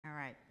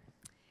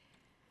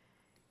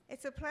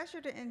It's a pleasure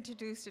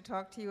to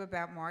talk to you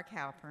about Mark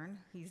Halpern.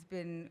 He's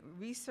been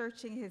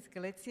researching his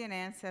Galician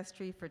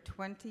ancestry for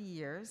 20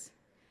 years.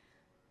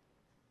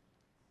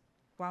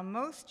 While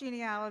most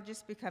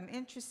genealogists become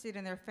interested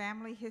in their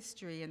family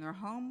history in their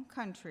home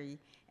country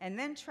and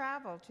then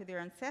travel to their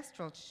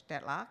ancestral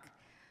Stetlach,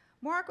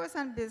 Mark was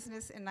on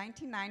business in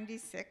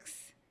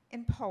 1996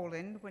 in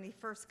Poland when he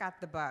first got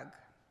the bug.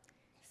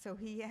 So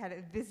he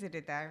had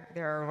visited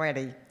there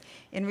already.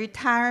 In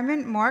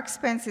retirement, Mark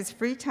spends his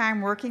free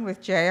time working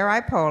with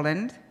JRI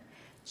Poland,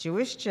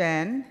 Jewish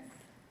Gen,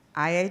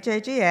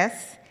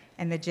 IAJGS,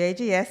 and the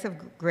JGS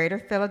of Greater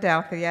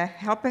Philadelphia,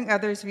 helping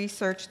others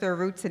research their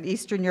roots in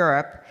Eastern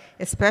Europe,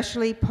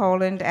 especially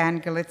Poland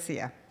and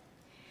Galicia.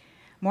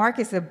 Mark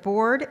is a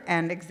board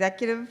and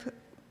executive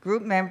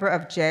group member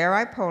of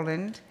JRI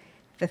Poland,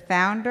 the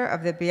founder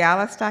of the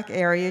Białystok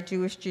Area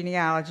Jewish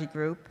Genealogy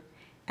Group,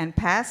 and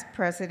past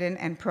president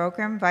and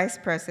program vice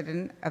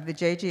president of the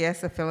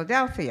JGS of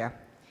Philadelphia.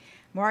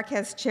 Mark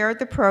has chaired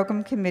the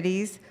program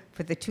committees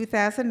for the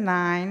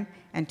 2009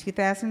 and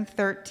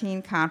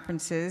 2013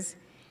 conferences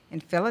in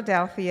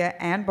Philadelphia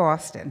and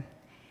Boston,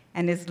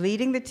 and is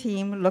leading the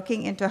team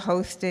looking into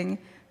hosting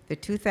the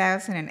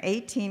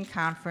 2018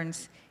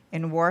 conference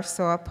in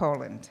Warsaw,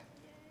 Poland.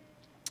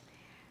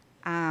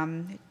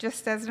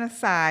 Just as an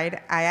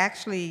aside,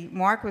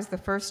 Mark was the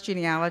first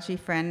genealogy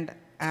friend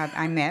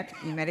I met.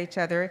 We met each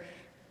other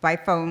by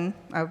phone,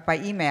 by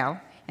email,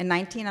 in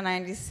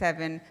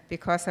 1997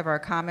 because of our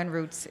common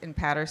roots in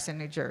Paterson,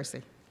 New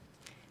Jersey.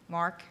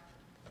 Mark?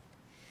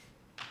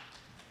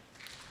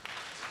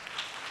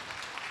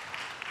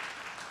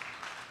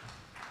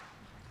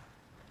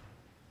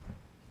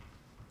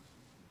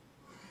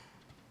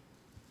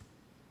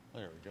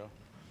 There we go.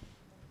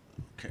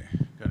 Okay,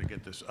 got to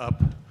get this up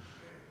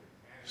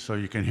so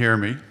you can hear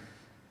me.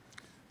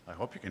 I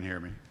hope you can hear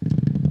me.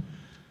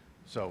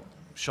 So,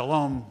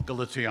 Shalom,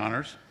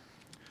 Galitzianers.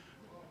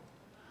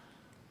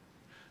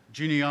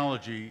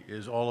 Genealogy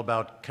is all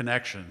about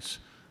connections.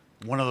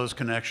 One of those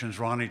connections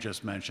Ronnie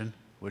just mentioned,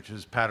 which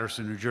is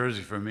Paterson, New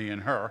Jersey for me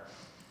and her.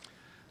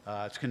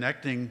 It's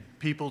connecting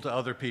people to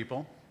other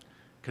people,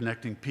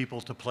 connecting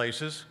people to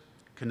places,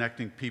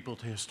 connecting people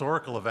to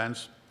historical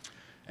events,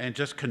 and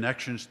just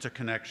connections to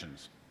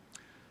connections.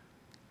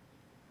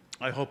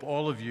 I hope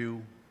all of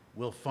you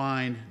will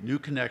find new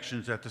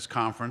connections at this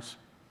conference,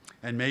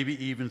 and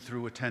maybe even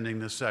through attending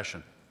this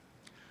session.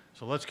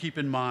 So let's keep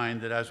in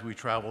mind that as we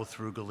travel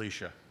through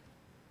Galicia.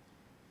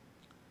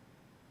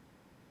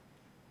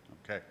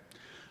 Okay.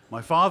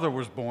 My father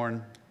was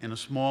born in a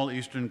small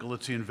eastern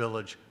Galician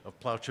village of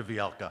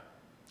Plaucha.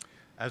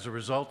 As a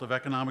result of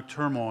economic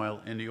turmoil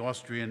in the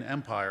Austrian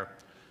Empire,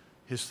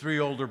 his three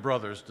older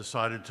brothers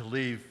decided to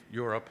leave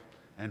Europe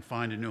and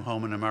find a new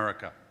home in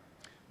America.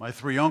 My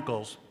three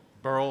uncles,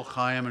 Burl,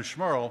 Chaim, and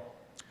Shmuel,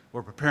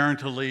 were preparing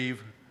to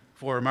leave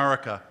for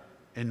America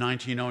in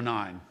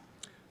 1909.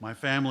 My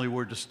family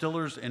were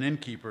distillers and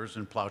innkeepers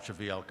in Plaucha.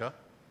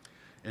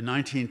 In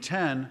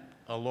 1910,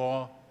 a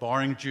law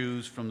barring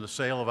Jews from the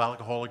sale of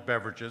alcoholic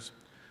beverages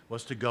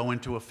was to go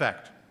into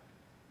effect.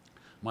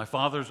 My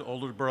father's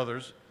older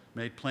brothers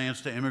made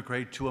plans to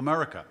immigrate to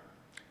America,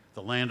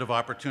 the land of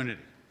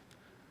opportunity.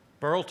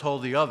 Burl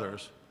told the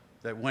others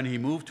that when he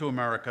moved to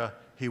America,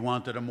 he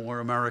wanted a more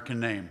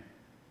American name.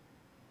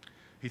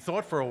 He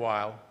thought for a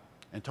while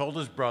and told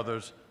his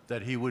brothers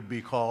that he would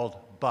be called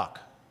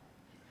Buck.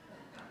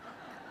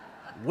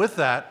 With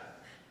that,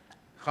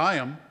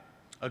 Chaim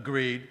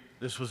agreed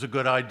this was a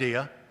good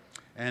idea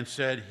and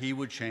said he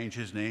would change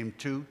his name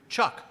to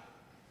Chuck.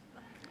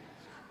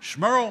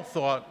 Shmuel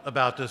thought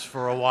about this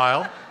for a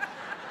while,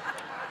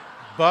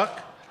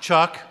 Buck,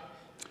 Chuck,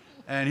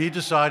 and he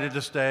decided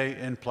to stay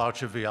in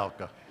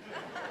Plaucha.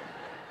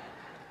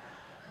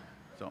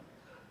 So,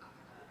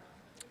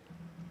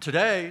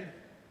 today,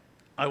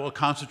 I will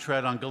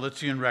concentrate on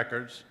Galician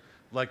records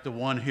like the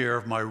one here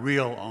of my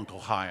real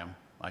Uncle Chaim.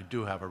 I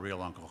do have a real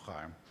Uncle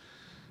Chaim.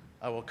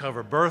 I will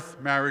cover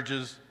birth,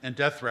 marriages, and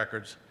death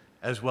records,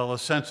 as well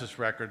as census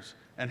records,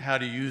 and how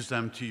to use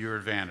them to your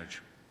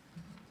advantage.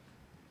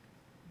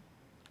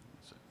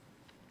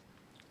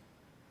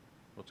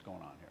 What's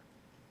going on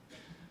here?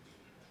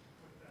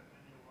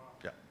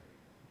 Yeah,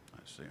 I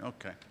see,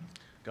 okay,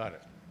 got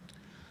it.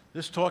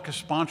 This talk is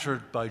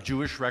sponsored by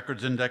Jewish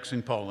Records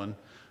Indexing Poland,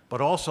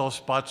 but also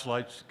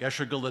spotlights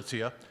Gesher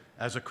Galicia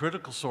as a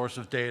critical source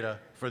of data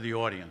for the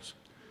audience.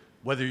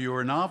 Whether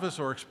you're a novice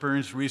or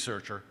experienced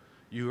researcher,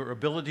 your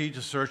ability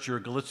to search your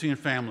Galician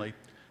family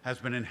has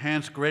been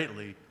enhanced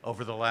greatly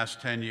over the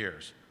last 10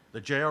 years.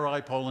 The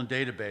JRI Poland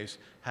database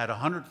had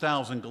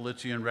 100,000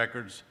 Galician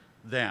records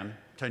then,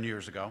 10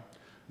 years ago.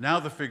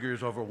 Now the figure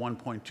is over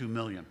 1.2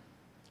 million.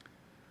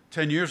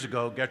 10 years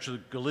ago,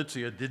 Gesher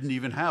Galicia didn't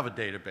even have a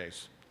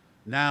database.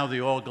 Now the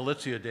All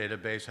Galicia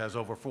database has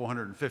over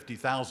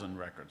 450,000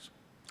 records.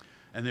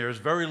 And there is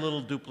very little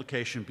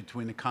duplication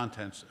between the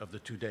contents of the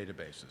two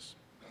databases.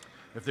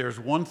 If there's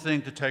one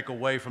thing to take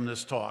away from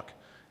this talk,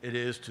 it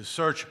is to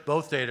search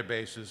both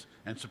databases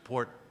and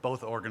support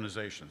both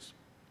organizations.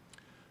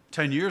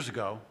 10 years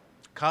ago,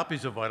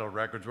 copies of vital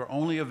records were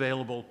only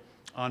available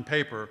on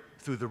paper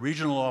through the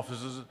regional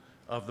offices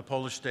of the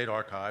Polish State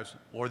Archives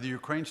or the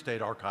Ukraine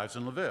State Archives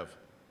in Lviv.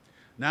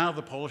 Now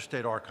the Polish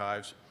State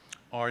Archives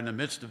are in the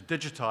midst of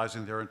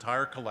digitizing their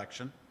entire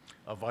collection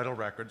of vital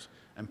records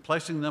and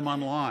placing them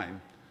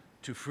online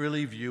to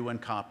freely view and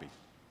copy.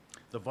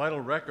 The vital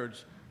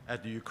records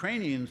at the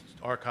Ukrainian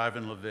archive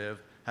in Lviv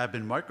have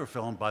been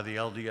microfilmed by the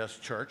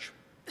LDS Church.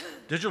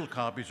 Digital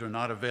copies are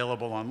not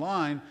available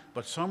online,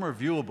 but some are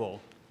viewable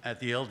at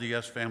the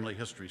LDS Family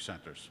History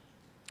Centers.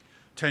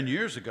 10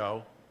 years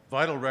ago,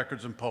 vital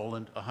records in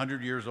Poland,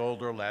 100 years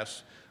old or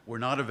less, were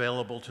not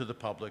available to the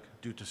public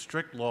due to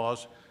strict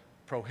laws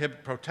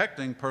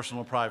protecting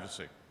personal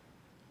privacy.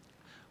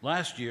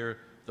 Last year,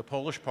 the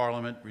Polish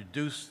Parliament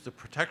reduced the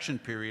protection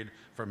period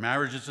for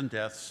marriages and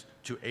deaths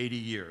to 80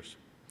 years.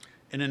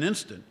 In an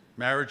instant,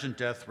 marriage and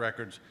death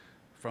records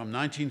from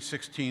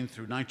 1916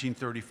 through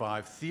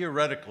 1935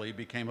 theoretically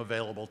became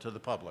available to the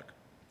public.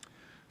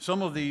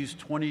 Some of these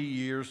 20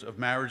 years of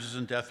marriages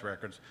and death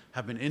records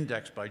have been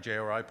indexed by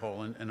JRI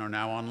Poland and are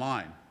now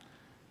online.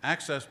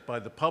 Access by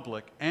the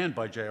public and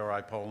by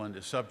JRI Poland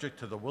is subject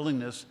to the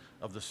willingness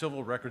of the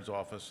Civil Records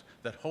Office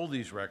that hold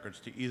these records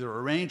to either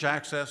arrange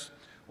access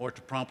or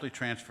to promptly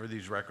transfer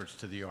these records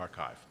to the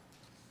archive.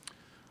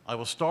 I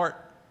will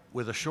start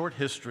with a short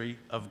history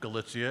of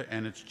Galicia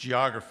and its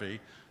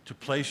geography to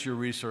place your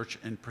research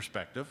in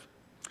perspective.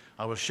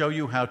 I will show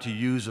you how to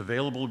use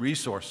available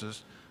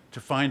resources to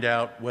find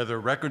out whether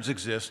records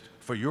exist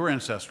for your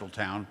ancestral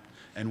town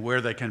and where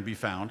they can be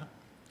found.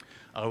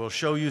 I will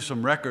show you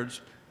some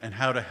records and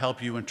how to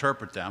help you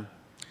interpret them.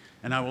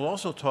 And I will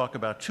also talk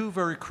about two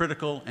very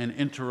critical and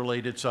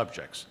interrelated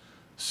subjects: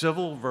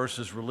 civil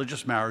versus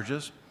religious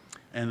marriages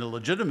and the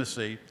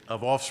legitimacy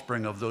of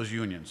offspring of those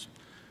unions,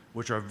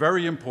 which are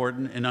very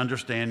important in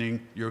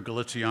understanding your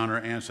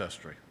Galitzianer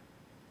ancestry.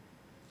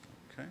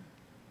 Okay.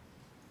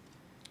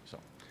 So,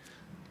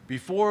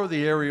 before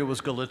the area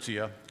was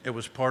Galicia, it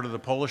was part of the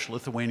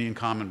Polish-Lithuanian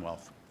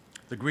Commonwealth.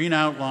 The green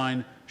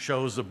outline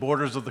shows the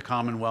borders of the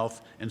Commonwealth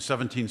in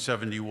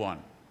 1771.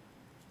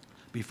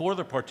 Before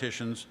the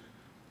partitions,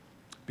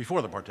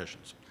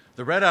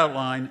 the red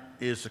outline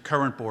is the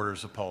current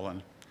borders of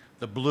Poland.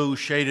 The blue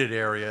shaded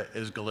area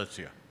is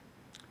Galicia.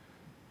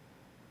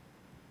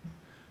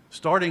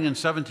 Starting in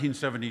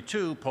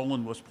 1772,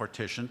 Poland was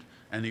partitioned,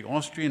 and the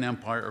Austrian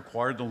Empire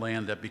acquired the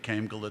land that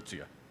became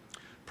Galicia.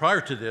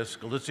 Prior to this,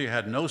 Galicia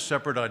had no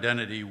separate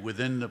identity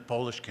within the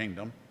Polish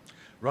kingdom.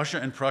 Russia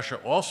and Prussia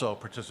also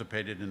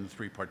participated in the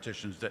three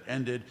partitions that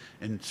ended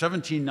in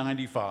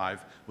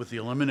 1795 with the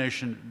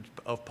elimination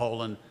of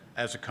Poland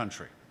as a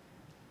country.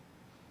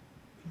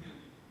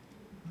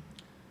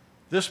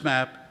 This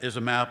map is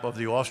a map of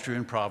the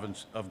Austrian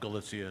province of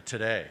Galicia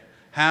today.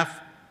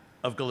 Half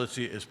of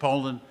Galicia is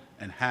Poland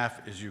and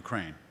half is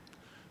Ukraine.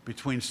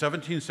 Between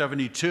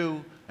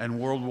 1772 and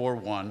World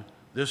War I,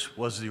 this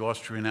was the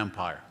Austrian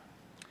Empire.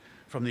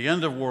 From the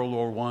end of World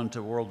War I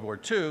to World War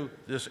II,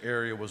 this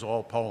area was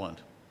all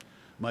Poland.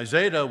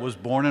 Majzeda was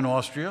born in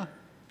Austria,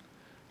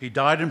 he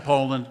died in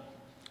Poland,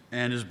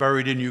 and is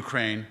buried in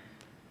Ukraine,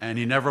 and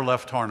he never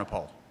left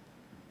Tarnopol.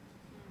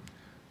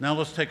 Now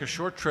let's take a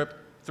short trip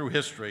through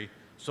history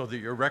so that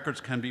your records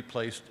can be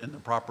placed in the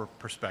proper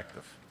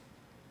perspective.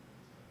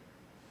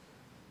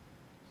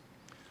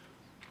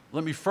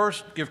 Let me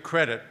first give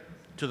credit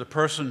to the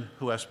person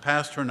who has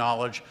passed her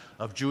knowledge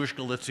of Jewish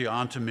Galicia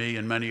on to me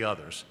and many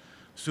others.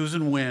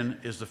 Susan Wynne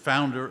is the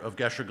founder of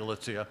Gesher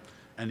Galicia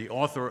and the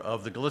author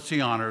of The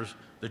Galitzianers,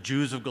 The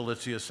Jews of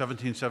Galicia,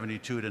 1772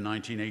 to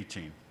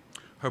 1918.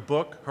 Her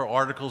book, her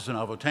articles in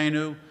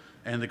Avotenu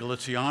and The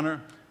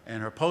Galitzianer,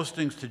 and her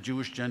postings to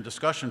Jewish Gen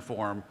Discussion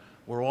Forum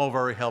were all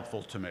very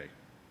helpful to me.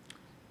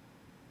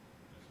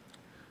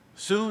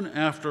 Soon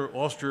after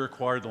Austria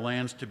acquired the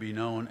lands to be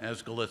known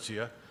as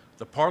Galicia,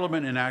 the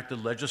Parliament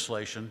enacted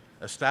legislation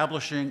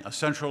establishing a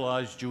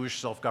centralized Jewish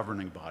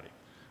self-governing body,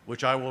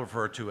 which I will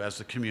refer to as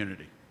the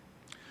community.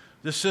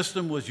 This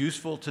system was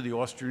useful to the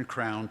Austrian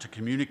crown to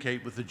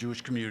communicate with the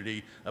Jewish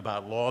community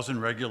about laws and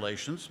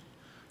regulations,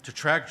 to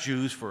track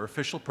Jews for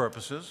official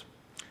purposes,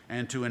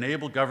 and to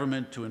enable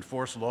government to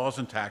enforce laws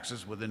and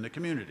taxes within the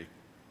community.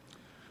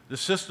 The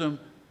system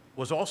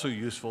was also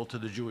useful to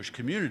the Jewish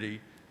community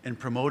in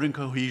promoting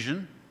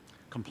cohesion,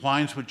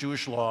 compliance with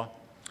Jewish law,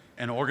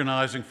 and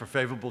organizing for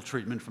favorable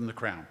treatment from the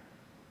crown.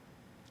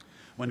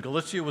 When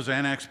Galicia was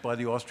annexed by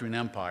the Austrian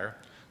Empire,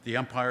 the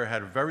empire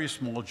had a very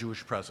small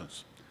Jewish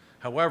presence.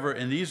 However,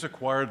 in these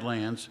acquired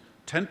lands,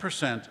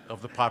 10%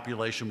 of the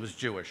population was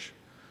Jewish.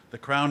 The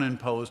crown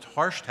imposed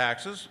harsh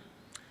taxes,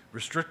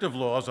 restrictive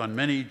laws on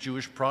many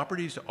Jewish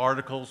properties,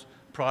 articles,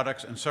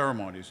 products, and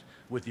ceremonies,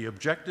 with the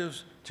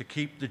objectives to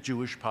keep the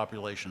Jewish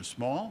population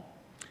small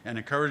and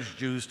encourage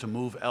Jews to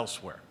move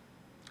elsewhere.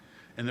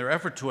 In their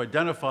effort to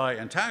identify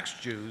and tax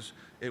Jews,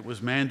 it was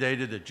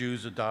mandated that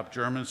Jews adopt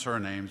German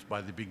surnames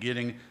by the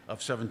beginning of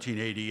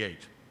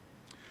 1788.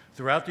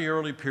 Throughout the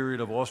early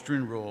period of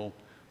Austrian rule,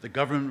 the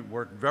government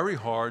worked very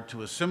hard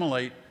to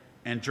assimilate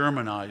and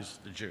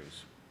Germanize the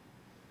Jews.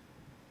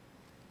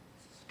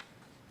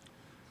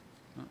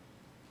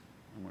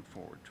 went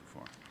forward too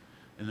far.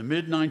 In the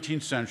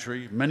mid-19th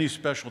century, many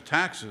special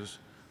taxes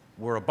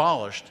were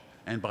abolished,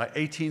 and by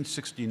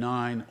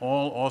 1869,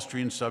 all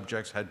Austrian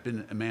subjects had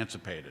been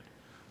emancipated,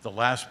 the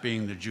last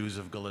being the Jews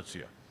of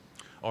Galicia.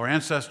 Our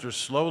ancestors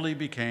slowly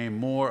became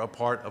more a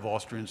part of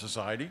Austrian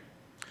society.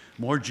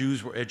 More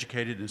Jews were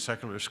educated in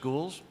secular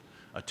schools,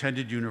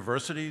 attended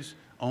universities,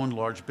 owned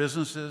large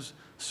businesses,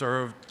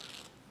 served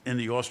in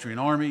the Austrian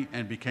army,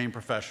 and became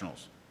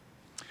professionals.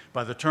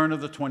 By the turn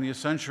of the 20th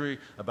century,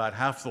 about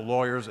half the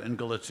lawyers in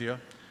Galicia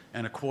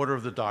and a quarter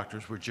of the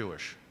doctors were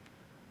Jewish.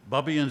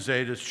 Bubby and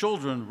Zeta's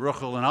children,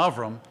 Ruchel and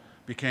Avram,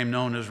 became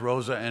known as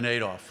Rosa and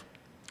Adolf.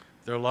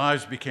 Their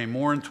lives became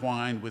more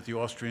entwined with the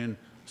Austrian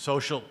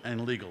social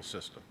and legal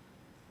system.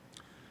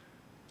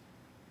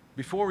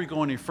 Before we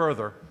go any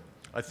further,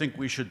 I think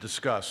we should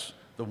discuss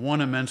the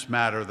one immense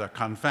matter that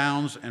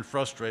confounds and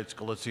frustrates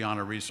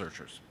Galitzianer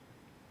researchers.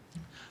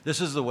 This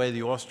is the way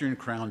the Austrian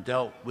crown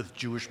dealt with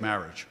Jewish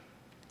marriage.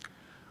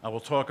 I will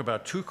talk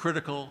about two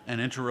critical and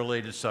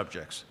interrelated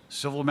subjects: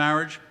 civil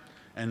marriage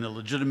and the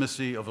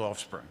legitimacy of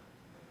offspring.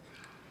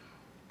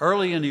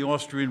 Early in the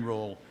Austrian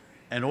rule,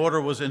 an order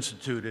was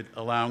instituted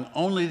allowing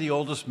only the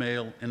oldest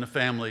male in the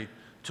family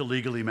to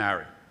legally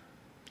marry.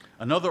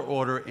 Another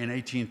order in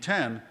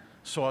 1810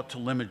 sought to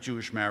limit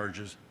Jewish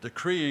marriages,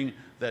 decreeing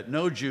that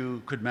no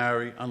Jew could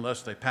marry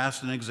unless they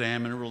passed an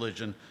exam in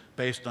religion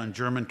based on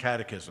German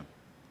catechism.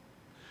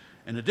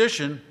 In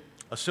addition,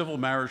 a civil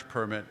marriage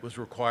permit was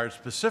required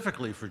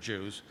specifically for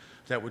Jews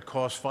that would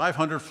cost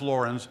 500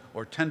 florins,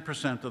 or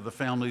 10% of the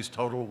family's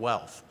total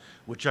wealth,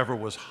 whichever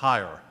was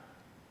higher.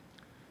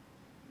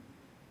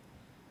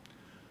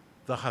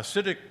 The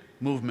Hasidic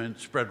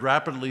movement spread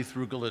rapidly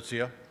through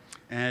Galicia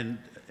and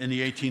in the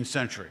 18th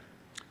century.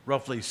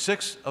 Roughly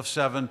 6 of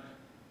 7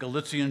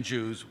 Galician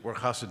Jews were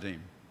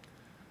Hasidim.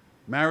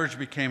 Marriage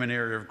became an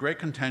area of great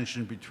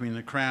contention between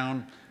the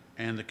crown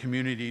and the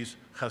community's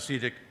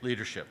Hasidic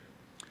leadership.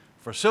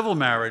 For civil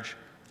marriage,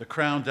 the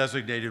crown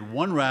designated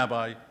one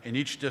rabbi in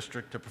each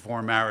district to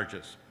perform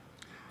marriages.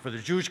 For the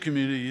Jewish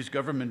communities,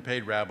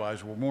 government-paid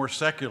rabbis were more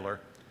secular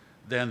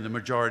than the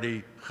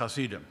majority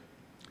Hasidim.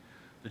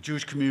 The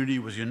Jewish community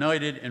was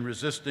united in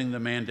resisting the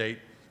mandate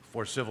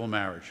for civil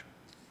marriage.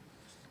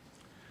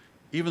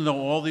 Even though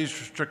all these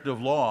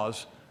restrictive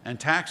laws and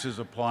taxes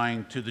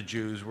applying to the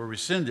Jews were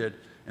rescinded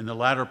in the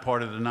latter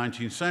part of the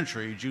 19th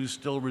century, Jews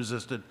still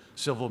resisted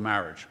civil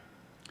marriage.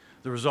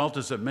 The result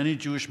is that many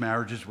Jewish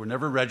marriages were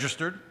never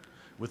registered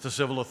with the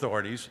civil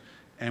authorities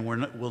and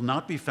will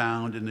not be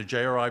found in the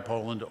JRI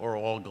Poland or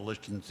all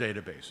Galician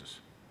databases.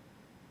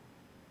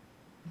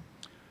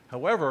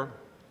 However,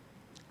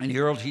 in the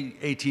early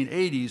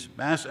 1880s,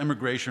 mass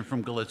immigration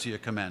from Galicia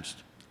commenced.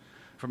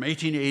 From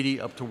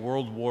 1880 up to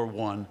World War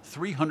I,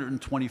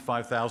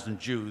 325,000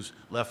 Jews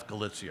left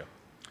Galicia.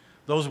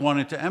 Those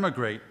wanting to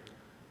emigrate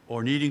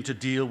or needing to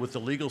deal with the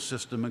legal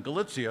system in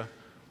Galicia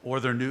or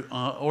their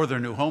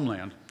new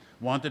homeland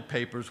wanted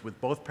papers with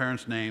both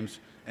parents' names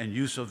and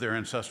use of their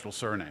ancestral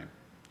surname.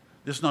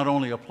 This not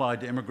only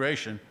applied to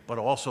immigration, but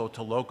also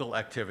to local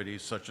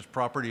activities such as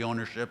property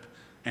ownership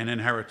and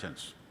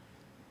inheritance.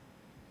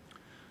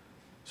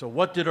 So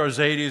what did our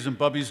Zaydis and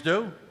Bubbies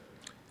do?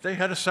 They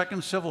had a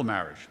second civil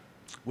marriage,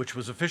 which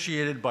was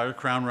officiated by a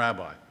crown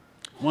rabbi.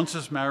 Once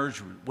this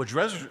marriage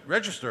was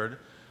registered,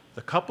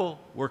 the couple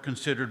were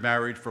considered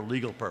married for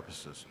legal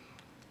purposes,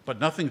 but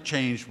nothing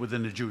changed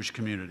within the Jewish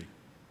community.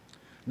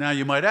 Now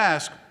you might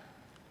ask,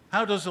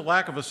 how does the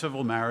lack of a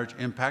civil marriage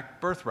impact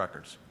birth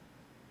records?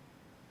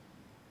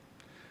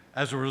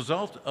 As a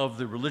result of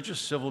the religious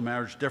civil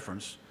marriage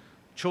difference,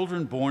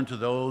 children born to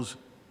those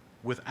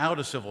without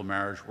a civil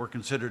marriage were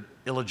considered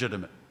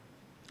illegitimate,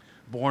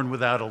 born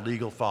without a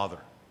legal father.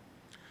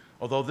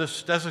 Although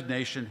this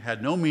designation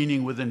had no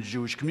meaning within the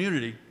Jewish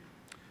community,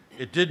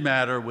 it did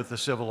matter with the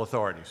civil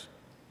authorities.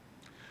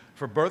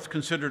 For birth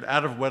considered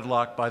out of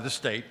wedlock by the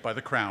state, by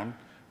the crown,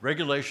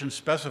 regulations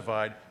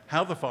specified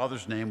how the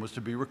father's name was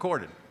to be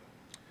recorded.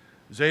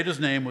 Zeta's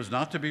name was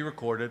not to be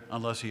recorded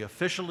unless he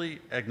officially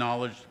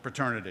acknowledged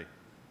paternity.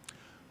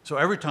 So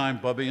every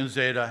time Bubby and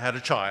Zeta had a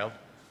child,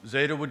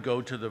 Zeta would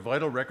go to the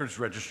Vital Records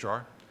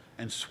Registrar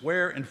and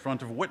swear in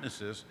front of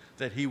witnesses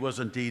that he was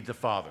indeed the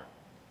father.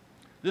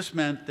 This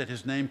meant that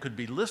his name could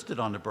be listed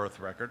on the birth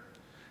record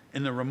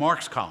in the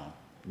remarks column,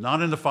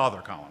 not in the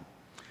father column,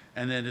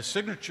 and then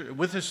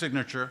with his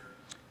signature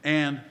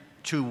and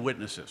 2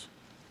 witnesses.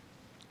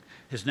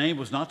 His name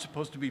was not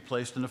supposed to be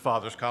placed in the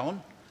father's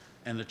column,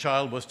 and the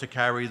child was to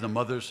carry the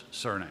mother's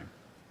surname.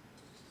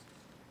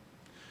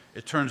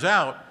 It turns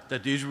out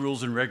that these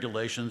rules and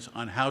regulations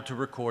on how to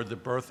record the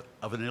birth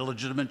of an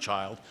illegitimate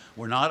child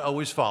were not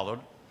always followed,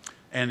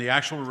 and the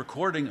actual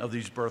recording of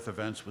these birth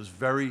events was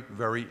very,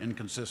 very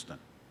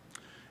inconsistent.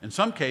 In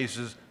some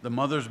cases, the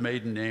mother's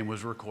maiden name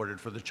was recorded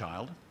for the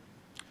child.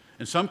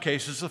 In some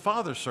cases, the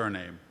father's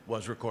surname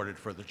was recorded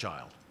for the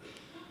child.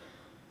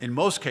 In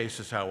most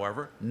cases,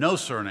 however, no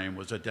surname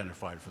was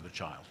identified for the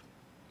child.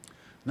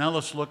 Now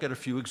let's look at a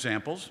few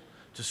examples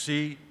to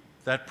see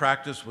that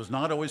practice was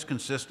not always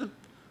consistent,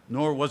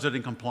 nor was it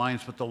in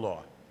compliance with the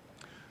law.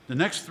 The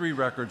next three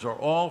records are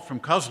all from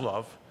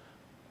Kozlov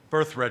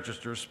birth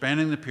registers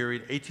spanning the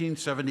period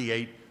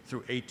 1878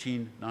 through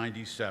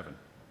 1897.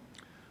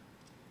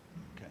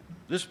 Okay.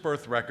 This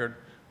birth record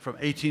from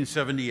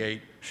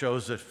 1878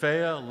 shows that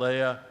Fea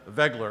Leah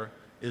Wegler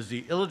is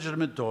the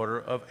illegitimate daughter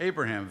of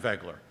Abraham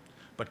Wegler,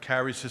 but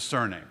carries his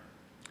surname.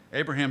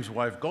 Abraham's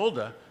wife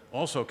Golda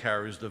also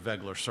carries the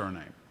Wegler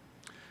surname.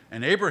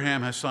 And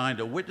Abraham has signed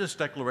a witness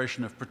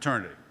declaration of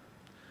paternity.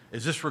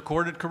 Is this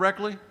recorded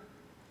correctly?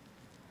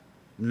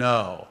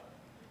 No.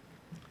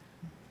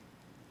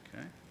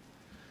 Okay.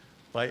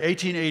 By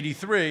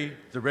 1883,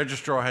 the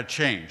registrar had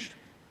changed.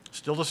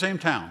 Still the same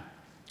town.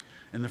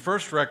 In the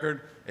first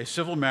record, a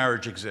civil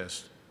marriage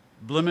exists.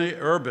 Blimme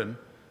Urban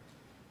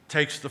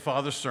takes the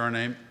father's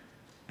surname,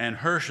 and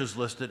Hirsch is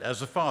listed as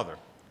the father.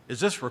 Is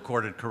this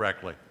recorded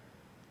correctly?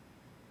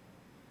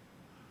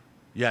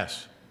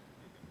 Yes.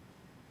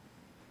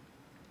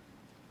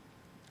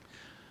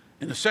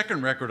 In the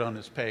second record on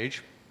this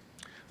page,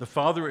 the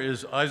father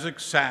is Isaac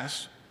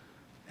Sass,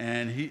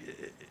 and he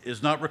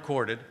is not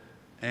recorded,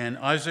 and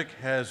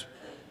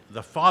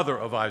the father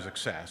of Isaac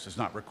Sass is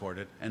not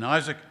recorded, and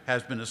Isaac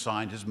has been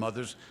assigned his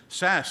mother's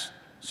Sass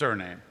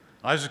surname.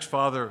 Isaac's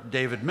father,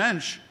 David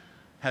Mensch,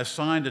 has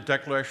signed a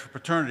declaration of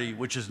paternity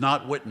which is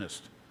not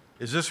witnessed.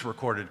 Is this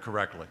recorded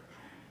correctly?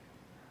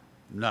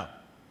 No.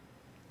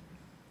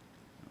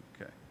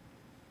 Okay.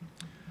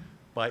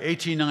 By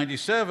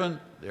 1897,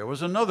 there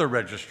was another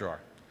registrar.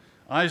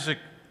 Isaac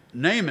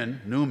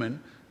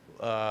Newman,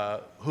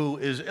 who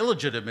is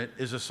illegitimate,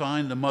 is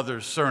assigned the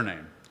mother's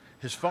surname.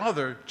 His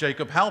father,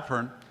 Jacob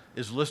Halpern,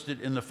 is listed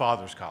in the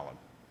father's column.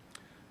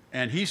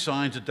 And he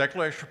signs a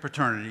declaration of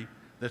paternity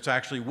that's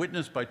actually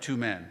witnessed by two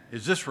men.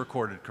 Is this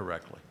recorded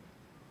correctly?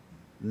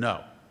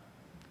 No.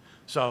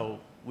 So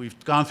we've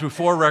gone through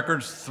 4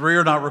 records, 3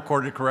 are not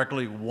recorded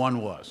correctly,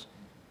 1 was.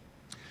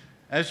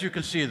 As you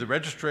can see, the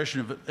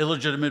registration of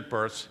illegitimate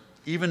births,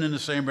 even in the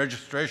same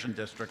registration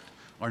district,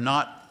 are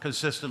not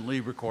consistently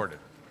recorded.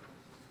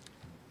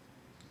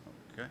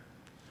 Okay.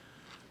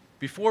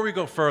 Before we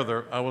go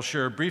further, I will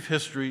share a brief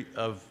history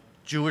of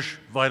Jewish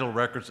vital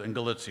records in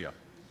Galicia.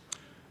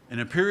 An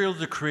imperial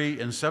decree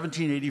in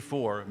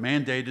 1784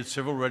 mandated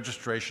civil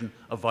registration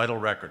of vital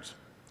records.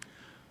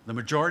 The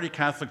majority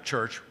Catholic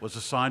Church was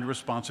assigned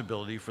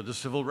responsibility for the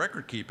civil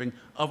record keeping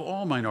of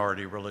all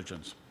minority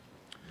religions.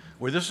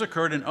 Where this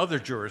occurred in other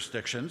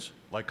jurisdictions,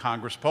 like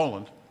Congress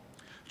Poland,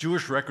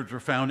 Jewish records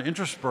were found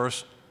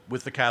interspersed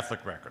with the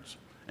Catholic records.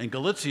 In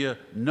Galicia,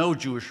 no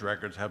Jewish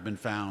records have been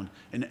found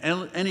in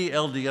any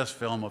LDS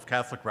film of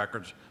Catholic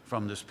records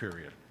from this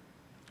period.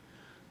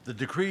 The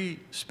decree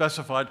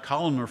specified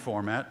columnar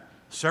format,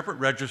 separate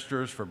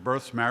registers for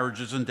births,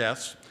 marriages, and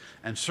deaths,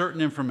 and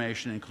certain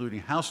information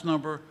including house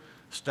number,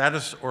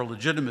 status or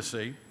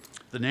legitimacy,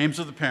 the names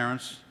of the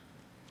parents,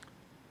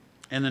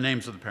 and the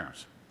names of the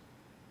parents.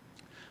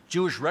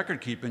 Jewish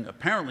record keeping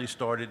apparently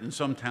started in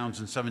some towns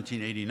in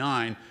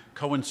 1789,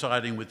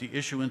 coinciding with the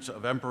issuance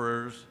of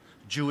Emperor's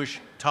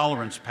Jewish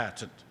Tolerance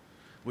Patent,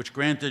 which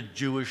granted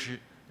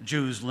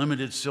Jews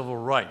limited civil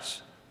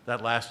rights.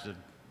 That lasted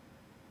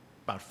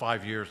about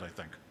 5 years, I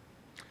think.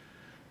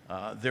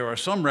 There are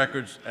some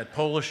records at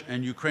Polish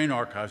and Ukraine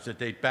archives that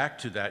date back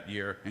to that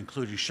year,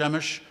 including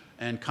Przemyśl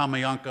and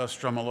Kamyanka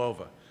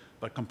Stromolova,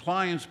 but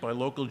compliance by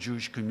local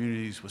Jewish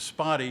communities was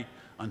spotty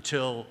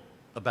until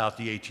about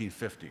the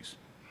 1850s.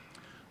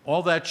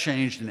 All that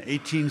changed in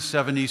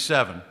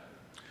 1877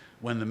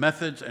 when the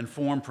methods and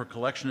form for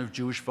collection of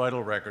Jewish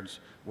vital records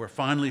were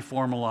finally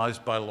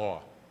formalized by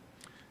law.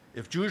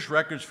 If Jewish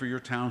records for your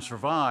town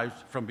survived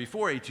from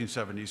before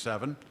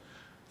 1877,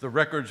 the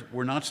records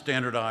were not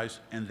standardized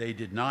and they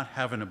did not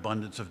have an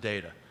abundance of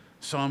data,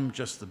 some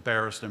just the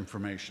barest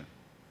information.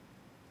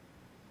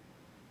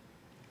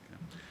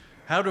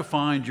 How to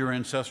find your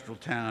ancestral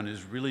town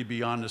is really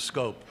beyond the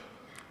scope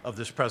of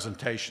this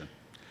presentation.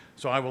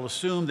 So I will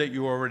assume that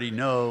you already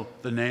know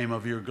the name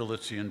of your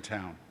Galician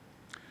town.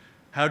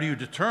 How do you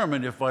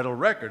determine if vital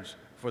records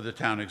for the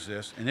town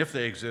exist, and if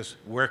they exist,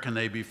 where can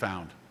they be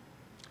found?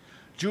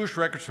 Jewish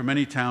records for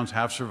many towns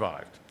have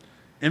survived.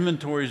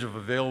 Inventories of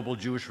available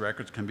Jewish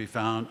records can be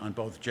found on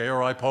both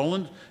JRI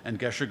Poland and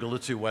Gesher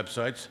Galicia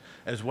websites,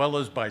 as well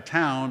as by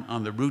town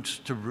on the Roots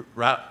to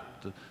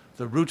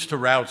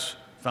Routes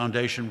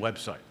Foundation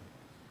website.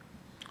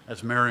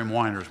 That's Miriam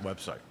Weiner's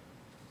website.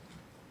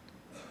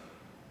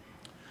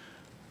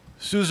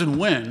 Susan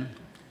Wynn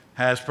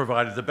has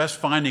provided the best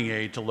finding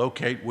aid to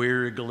locate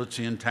where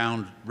Galician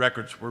town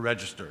records were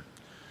registered.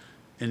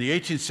 In the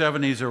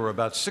 1870s, there were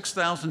about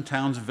 6,000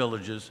 towns and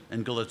villages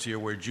in Galicia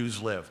where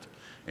Jews lived.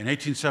 In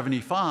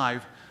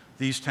 1875,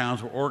 these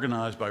towns were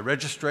organized by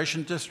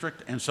registration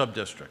district and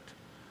subdistrict.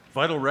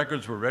 Vital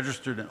records were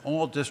registered in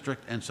all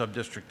district and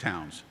subdistrict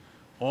towns.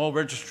 All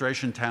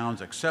registration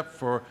towns except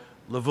for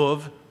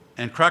Lvov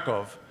and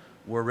Krakow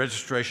were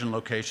registration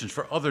locations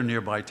for other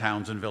nearby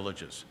towns and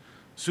villages.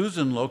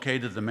 Susan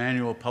located the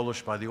manual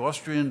published by the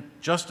Austrian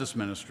Justice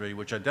Ministry,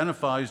 which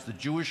identifies the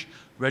Jewish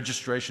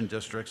registration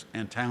districts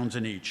and towns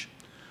in each.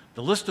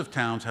 The list of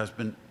towns has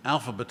been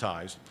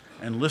alphabetized,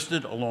 and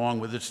listed along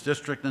with its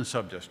district and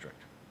subdistrict.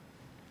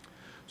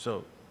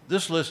 So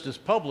this list is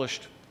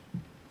published.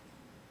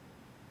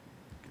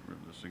 Get rid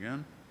of this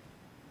again.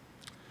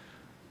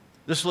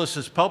 This list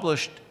is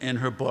published in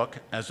her book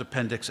as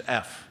Appendix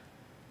F.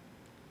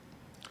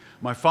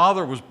 My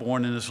father was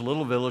born in this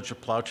little village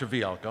of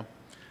Plaucha-Wielka,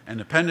 and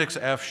Appendix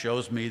F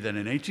shows me that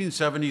in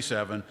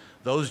 1877,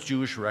 those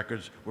Jewish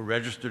records were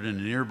registered in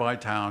the nearby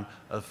town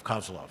of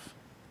Kozlov.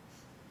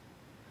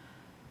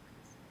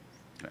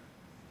 Okay.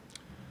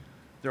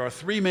 There are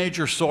three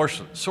major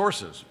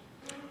sources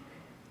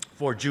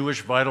for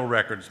Jewish vital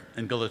records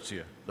in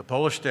Galicia: the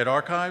Polish State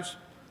Archives,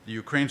 the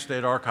Ukraine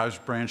State Archives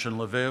branch in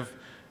Lviv,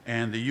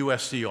 and the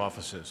USC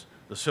offices,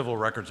 the civil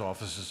records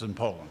offices in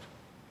Poland.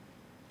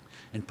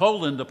 In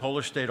Poland, the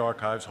Polish State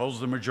Archives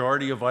holds the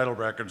majority of vital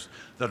records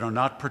that are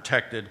not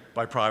protected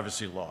by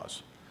privacy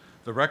laws.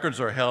 The records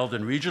are held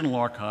in regional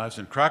archives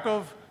in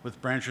Krakow, with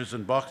branches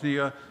in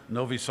Bochnia,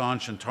 Nowy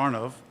Sącz, and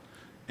Tarnów,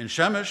 in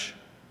Przemyśl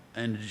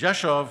and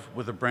Rzeszów,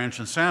 with a branch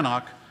in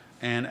Sanok,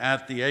 and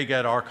at the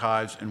IAJGS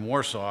archives in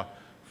Warsaw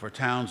for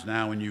towns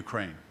now in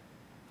Ukraine.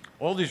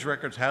 All these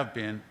records have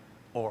been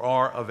or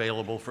are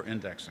available for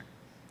indexing.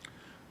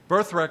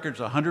 Birth records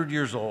 100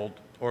 years old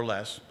or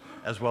less,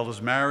 as well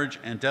as marriage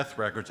and death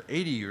records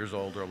 80 years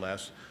old or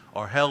less,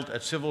 are held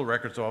at civil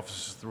records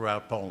offices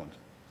throughout Poland.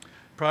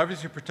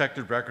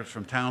 Privacy-protected records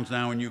from towns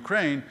now in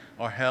Ukraine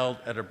are held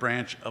at a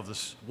branch of the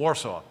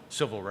Warsaw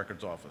Civil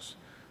Records Office.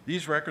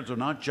 These records are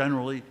not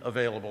generally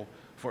available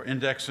for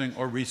indexing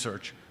or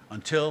research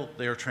until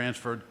they are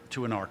transferred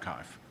to an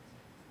archive.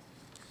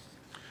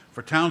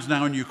 For towns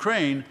now in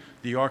Ukraine,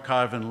 the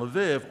archive in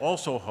Lviv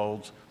also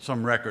holds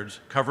some records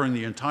covering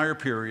the entire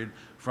period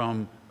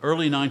from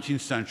early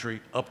 19th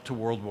century up to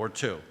World War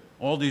II.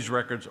 All these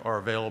records are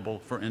available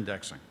for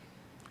indexing.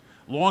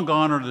 Long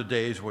gone are the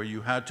days where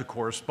you had to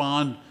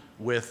correspond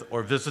with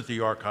or visit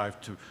the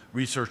archive to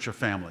research a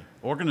family.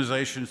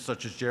 Organizations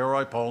such as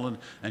JRI Poland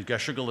and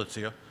Gesher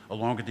Galicia,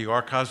 along with the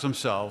archives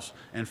themselves,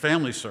 and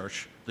Family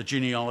Search, the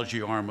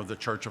genealogy arm of the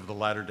Church of the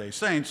Latter-day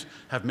Saints,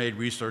 have made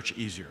research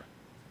easier.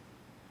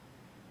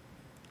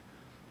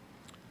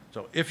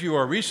 So if you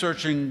are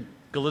researching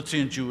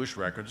Galician Jewish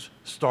records,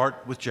 start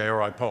with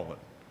JRI Poland.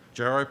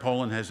 JRI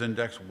Poland has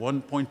indexed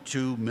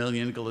 1.2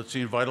 million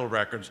Galician vital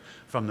records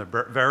from the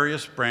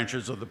various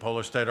branches of the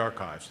Polish State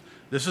Archives.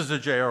 This is the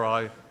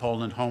JRI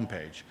Poland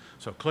homepage.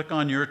 So click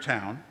on your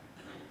town.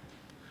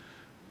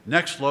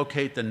 Next,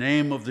 locate the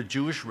name of the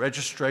Jewish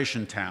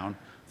registration town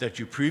that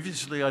you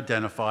previously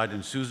identified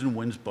in Susan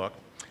Wynn's book,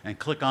 and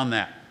click on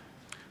that.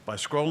 By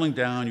scrolling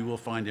down, you will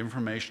find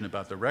information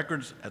about the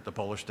records at the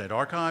Polish State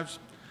Archives,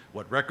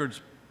 what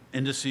records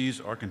indices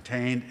are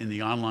contained in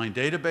the online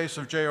database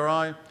of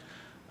JRI,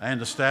 and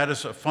the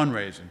status of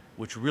fundraising,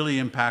 which really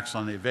impacts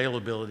on the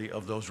availability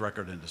of those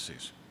record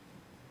indices.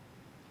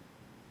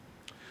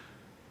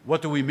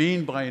 What do we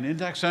mean by an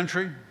index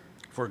entry?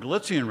 For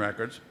Galician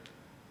records,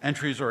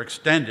 entries are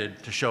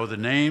extended to show the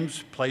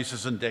names,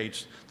 places, and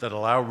dates that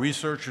allow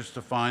researchers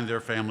to find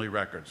their family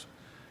records.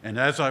 And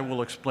as I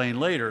will explain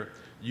later,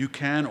 you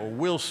can or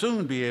will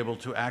soon be able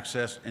to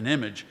access an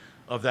image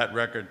of that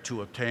record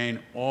to obtain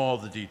all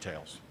the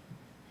details.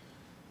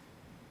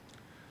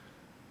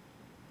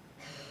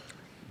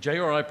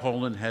 JRI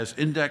Poland has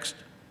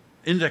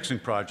indexing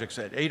projects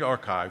at 8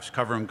 archives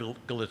covering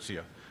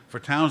Galicia. For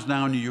towns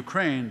now in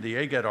Ukraine, the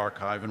IAJGS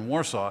archive in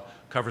Warsaw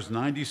covers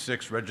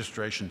 96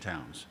 registration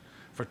towns.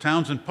 For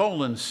towns in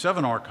Poland,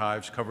 7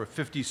 archives cover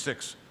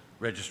 56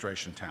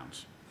 registration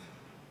towns.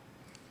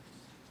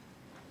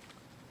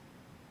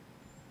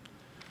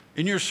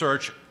 In your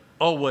search,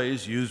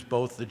 always use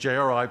both the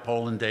JRI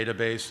Poland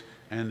database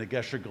and the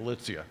Gesher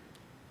Galicia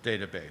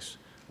database.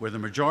 Where the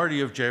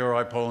majority of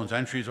JRI Poland's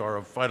entries are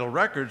of vital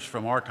records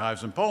from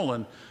archives in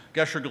Poland,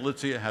 Gesher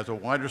Galicia has a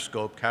wider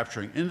scope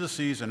capturing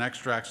indices and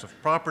extracts of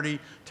property,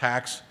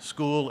 tax,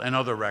 school, and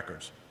other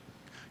records.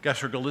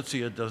 Gesher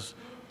Galicia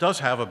does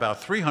have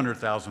about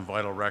 300,000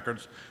 vital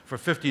records for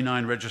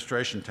 59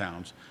 registration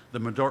towns, the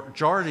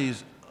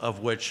majorities of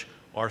which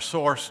are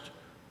sourced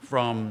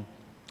from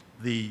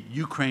the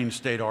Ukraine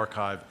State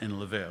Archive in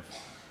Lviv.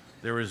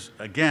 There is,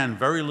 again,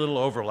 very little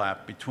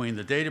overlap between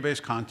the database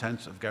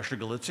contents of Gesher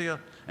Galicia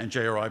and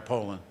JRI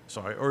Poland,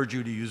 so I urge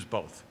you to use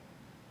both.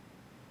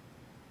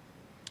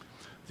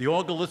 The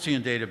All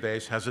Galician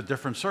database has a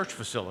different search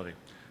facility,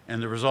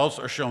 and the results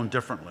are shown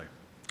differently.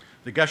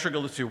 The Gesher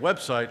Galicia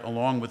website,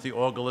 along with the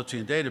All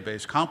Galician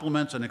database,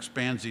 complements and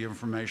expands the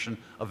information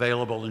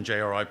available in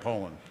JRI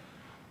Poland.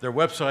 Their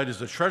website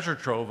is a treasure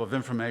trove of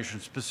information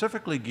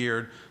specifically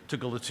geared to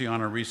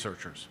Galitzianer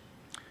researchers.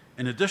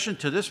 In addition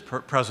to this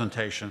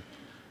presentation,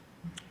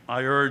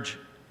 I urge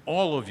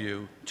all of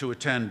you to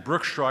attend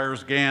Brooke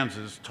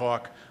Schreiers-Gans's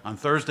talk on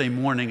Thursday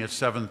morning at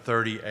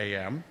 7:30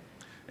 a.m.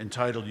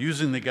 entitled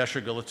Using the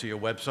Gesher Galicia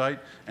website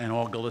and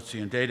All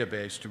Galician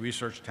database to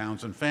research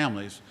towns and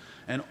families.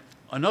 And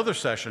another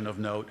session of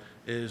note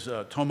is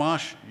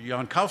Tomasz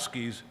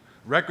Jankowski's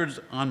Records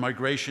on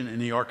Migration in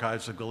the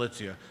Archives of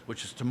Galicia,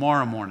 which is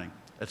tomorrow morning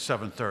at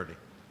 7:30.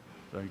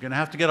 So you're going to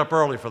have to get up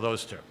early for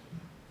those two.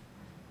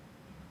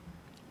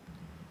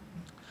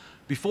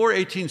 Before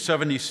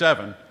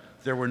 1877,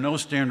 there were no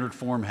standard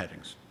form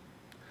headings.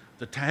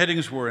 The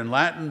headings were in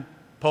Latin,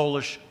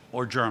 Polish,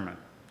 or German.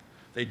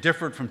 They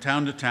differed from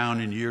town to town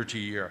and year to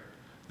year.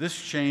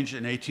 This changed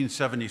in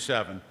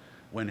 1877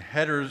 when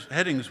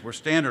headings were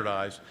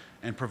standardized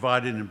and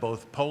provided in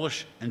both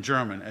Polish and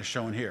German, as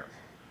shown here.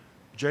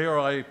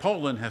 JRI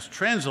Poland has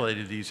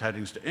translated these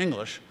headings to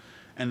English,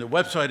 and the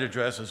website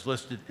address is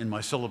listed in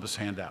my syllabus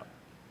handout.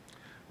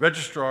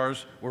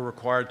 Registrars were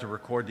required to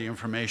record the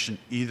information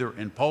either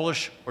in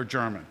Polish or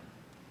German.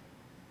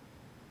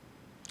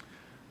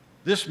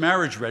 This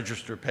marriage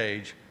register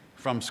page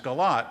from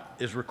Skalat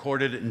is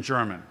recorded in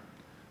German.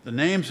 The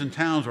names and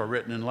towns are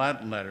written in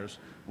Latin letters,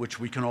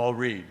 which we can all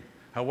read.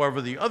 However,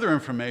 the other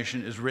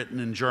information is written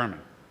in German.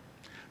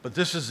 But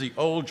this is the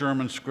old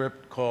German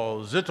script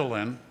called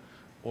Zitterlin,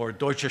 or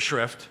Deutsche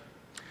Schrift,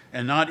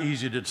 and not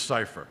easy to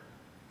decipher.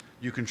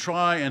 You can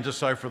try and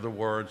decipher the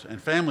words, and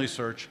Family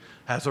Search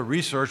has a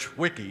research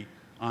wiki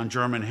on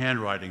German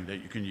handwriting that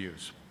you can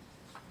use.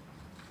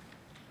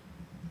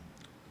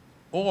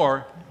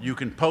 Or you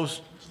can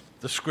post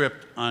the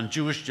script on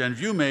Jewish Gen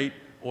ViewMate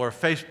or a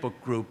Facebook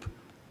group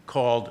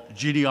called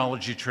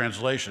Genealogy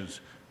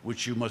Translations,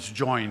 which you must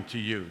join to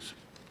use.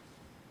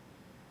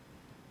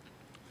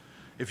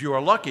 If you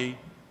are lucky,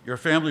 your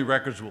family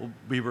records will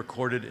be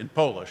recorded in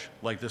Polish,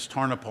 like this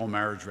Tarnopol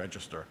marriage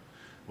register.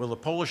 With a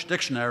Polish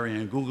dictionary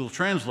and Google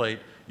Translate,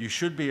 you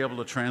should be able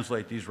to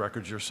translate these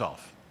records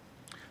yourself.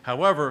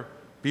 However,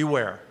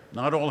 beware,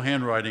 not all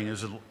handwriting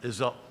is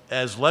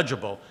as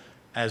legible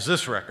as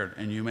this record,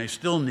 and you may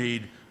still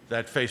need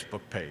that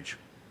Facebook page.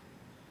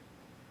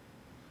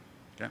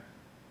 Okay?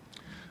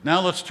 Now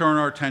let's turn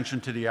our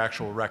attention to the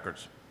actual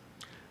records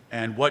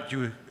and what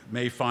you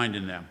may find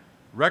in them.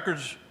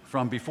 Records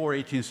from before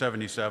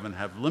 1877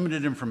 have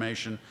limited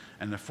information,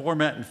 and the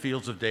format and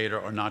fields of data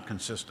are not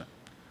consistent.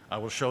 I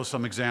will show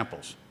some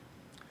examples.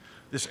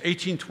 This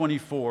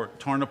 1824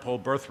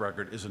 Tarnopol birth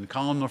record is in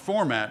columnar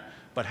format,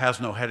 but has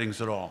no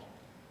headings at all.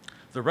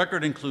 The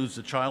record includes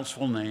the child's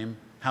full name,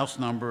 house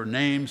number,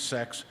 name,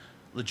 sex,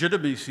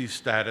 legitimacy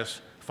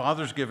status,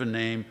 father's given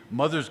name,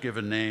 mother's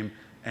given name,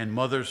 and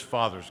mother's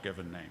father's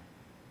given name.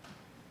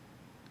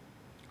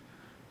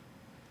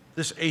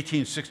 This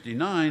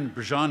 1869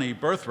 Brjani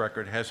birth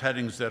record has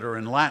headings that are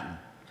in Latin.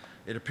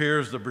 It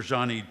appears the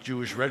Brjani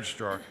Jewish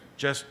Registrar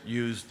just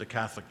used the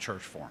Catholic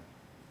Church form.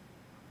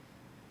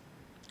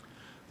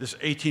 This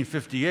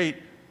 1858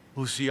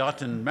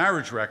 Husiatan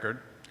marriage record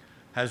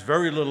has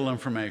very little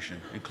information,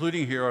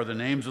 including here are the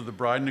names of the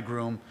bride and the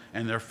groom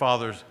and their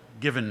father's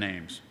given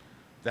names.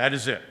 That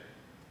is it.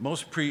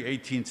 Most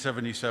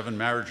pre-1877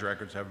 marriage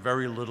records have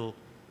very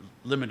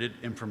limited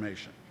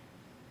information.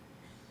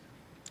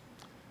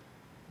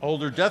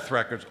 Older death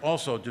records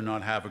also do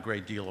not have a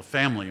great deal of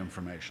family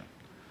information.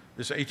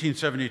 This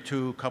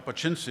 1872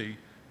 Kapochinski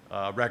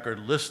record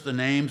lists the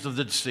names of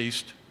the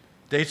deceased,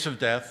 dates of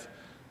death,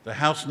 the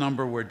house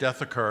number where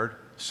death occurred,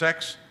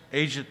 sex,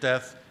 age at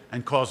death,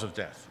 and cause of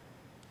death.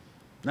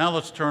 Now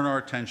let's turn our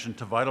attention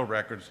to vital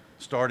records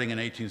starting in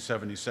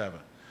 1877.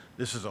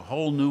 This is a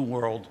whole new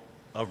world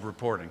of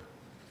reporting.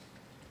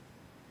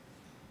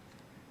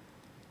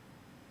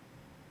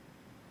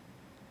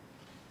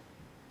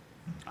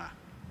 Okay.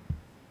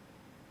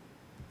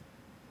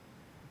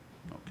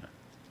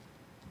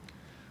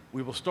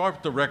 We will start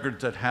with the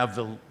records that have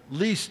the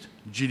least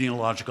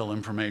genealogical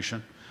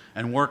information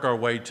and work our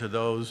way to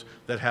those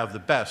that have the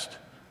best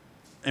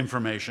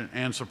information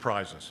and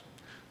surprises.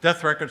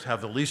 Death records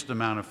have the least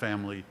amount of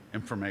family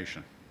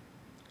information.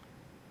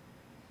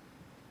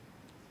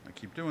 I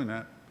keep doing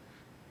that.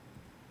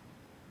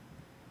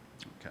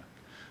 Okay.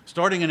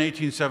 Starting in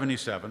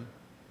 1877,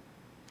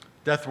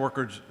 death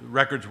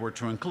records were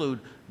to include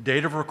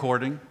date of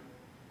recording,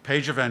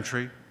 page of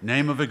entry,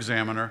 name of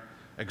examiner,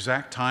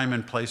 exact time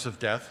and place of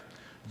death,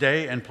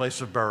 day and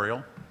place of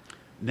burial,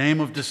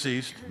 name of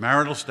deceased,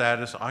 marital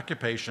status,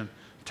 occupation,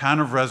 town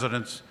of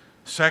residence,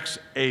 sex,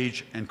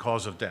 age, and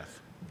cause of death.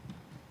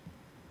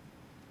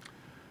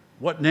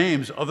 What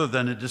names other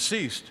than a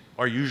deceased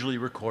are usually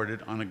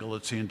recorded on a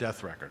Galician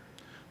death record?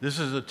 This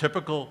is a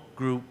typical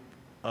group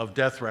of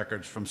death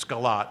records from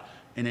Skalat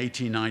in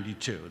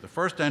 1892. The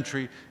first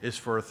entry is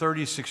for a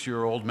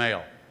 36-year-old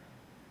male.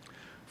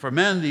 For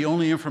men, the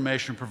only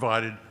information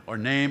provided are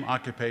name,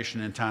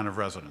 occupation, and town of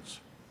residence.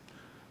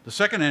 The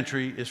second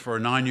entry is for a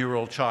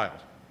 9-year-old child.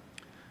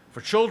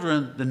 For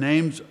children, the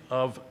names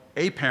of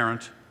a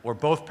parent or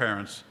both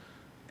parents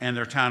and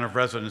their town of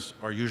residence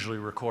are usually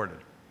recorded.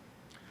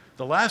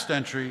 The last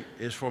entry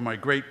is for my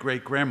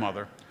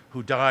great-great-grandmother,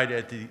 who died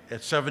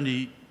at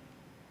 70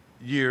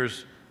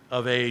 years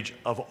of age,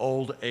 of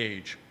old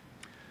age.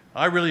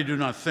 I really do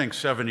not think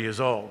 70 is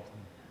old.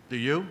 Do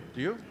you?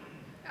 Do you?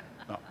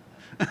 No.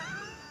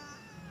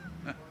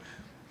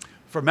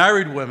 For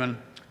married women,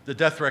 the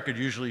death record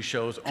usually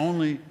shows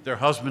only their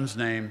husband's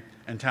name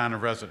and town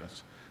of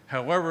residence.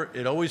 However,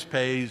 it always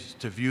pays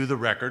to view the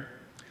record,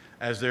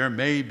 as there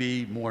may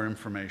be more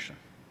information.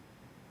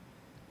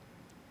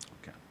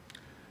 Okay.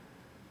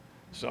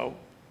 So,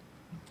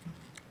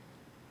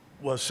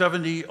 Was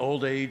 70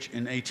 old age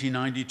in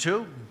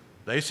 1892?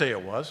 They say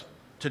it was.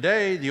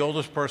 Today, the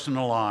oldest person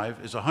alive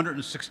is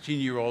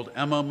 116-year-old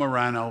Emma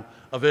Morano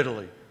of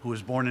Italy, who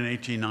was born in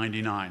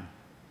 1899.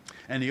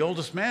 And the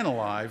oldest man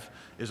alive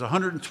is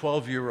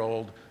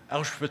 112-year-old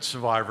Auschwitz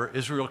survivor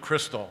Israel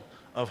Kristol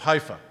of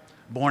Haifa,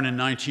 born in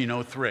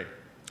 1903.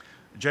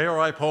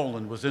 J.R.I.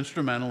 Poland was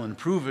instrumental in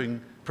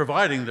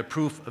providing the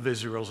proof of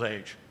Israel's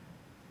age.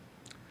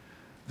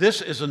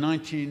 This is a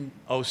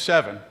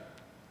 1907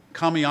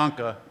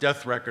 Kamianka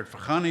death record for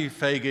Chani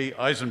Fege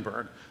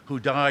Eisenberg, who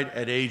died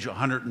at age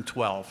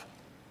 112.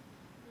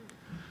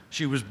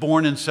 She was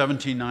born in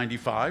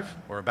 1795,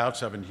 or about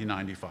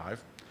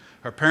 1795.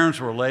 Her parents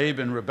were Leib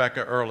and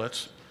Rebecca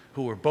Ehrlitz,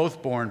 who were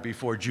both born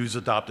before Jews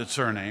adopted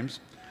surnames.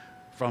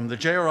 From the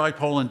JRI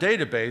Poland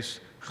database,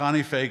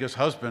 Chani Fege's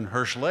husband,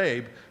 Hirsch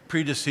Leib,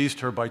 predeceased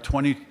her by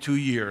 22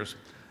 years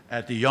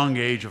at the young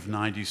age of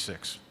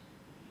 96.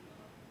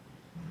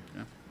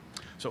 Okay.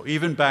 So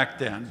even back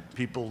then,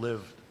 people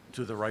lived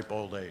to the ripe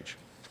old age.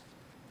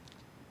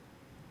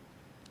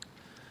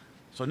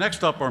 So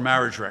next up are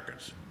marriage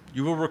records.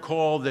 You will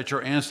recall that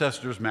your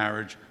ancestors'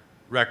 marriage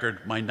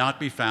record might not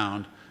be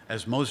found,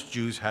 as most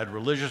Jews had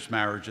religious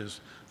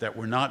marriages that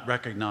were not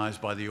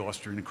recognized by the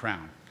Austrian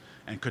crown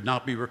and could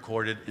not be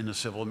recorded in the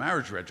civil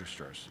marriage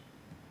registers.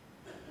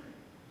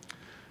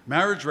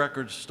 Marriage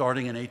records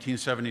starting in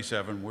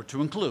 1877 were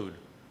to include,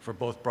 for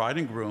both bride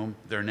and groom,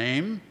 their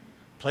name,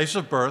 place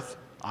of birth,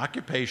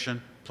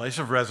 occupation, place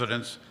of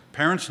residence,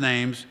 parents'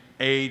 names,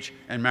 age,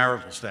 and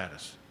marital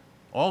status.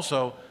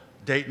 Also,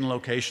 date and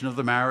location of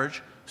the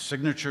marriage,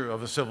 signature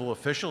of a civil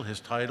official, his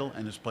title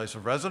and his place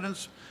of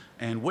residence,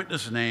 and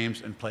witness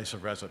names and place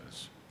of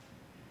residence.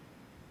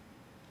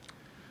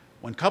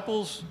 When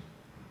couples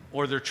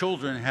or their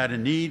children had a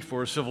need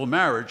for a civil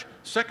marriage,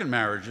 second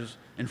marriages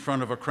in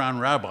front of a crown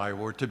rabbi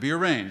were to be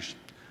arranged.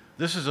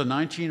 This is a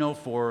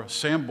 1904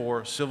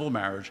 Sambor civil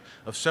marriage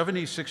of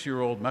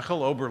 76-year-old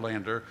Michael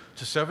Oberlander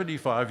to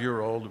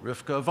 75-year-old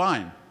Rivka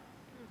Wein.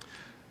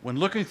 When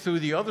looking through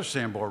the other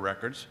Sambor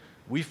records,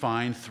 we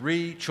find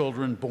 3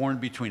 children born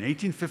between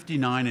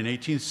 1859 and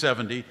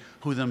 1870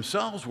 who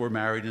themselves were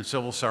married in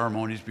civil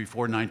ceremonies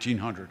before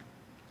 1900.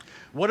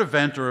 What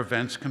event or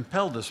events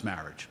compelled this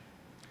marriage?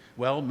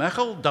 Well,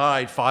 Michael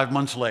died 5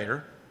 months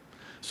later,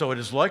 so it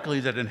is likely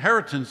that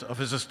inheritance of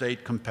his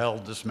estate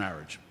compelled this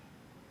marriage.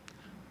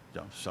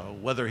 So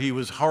whether he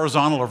was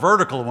horizontal or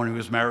vertical when he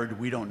was married,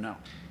 we don't know.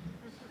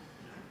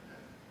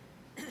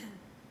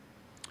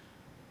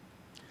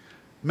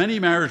 Many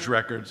marriage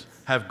records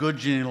have good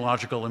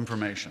genealogical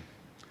information.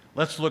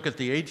 Let's look at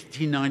the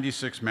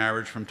 1896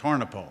 marriage from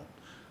Tarnopol.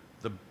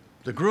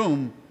 The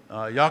groom,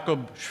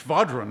 Jakob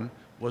Schwadron,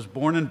 was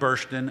born in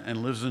Burstin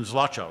and lives in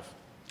Zlachov,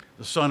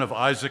 the son of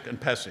Isaac and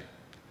Pessy.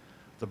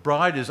 The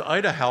bride is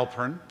Ida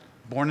Halpern,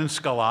 born in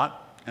Skalat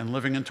and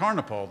living in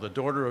Tarnopol, the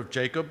daughter of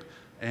Jacob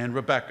and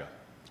Rebecca.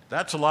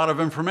 That's a lot of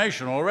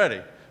information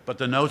already, but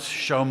the notes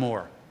show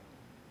more.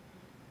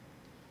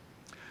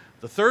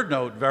 The third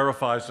note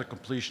verifies the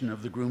completion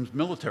of the groom's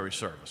military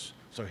service.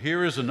 So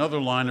here is another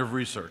line of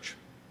research.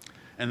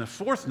 And the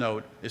fourth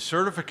note is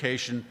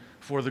certification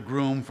for the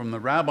groom from the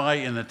rabbi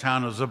in the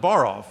town of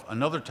Zabarov,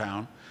 another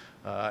town,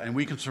 and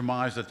we can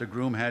surmise that the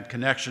groom had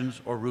connections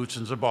or roots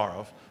in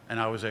Zabarov, and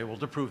I was able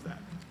to prove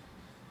that.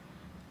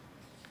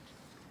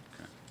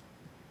 Okay.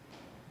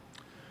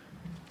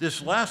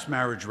 This last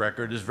marriage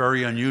record is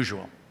very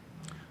unusual.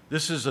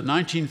 This is a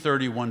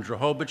 1931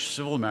 Drohobych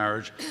civil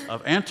marriage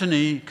of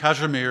Antony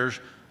Kazimierz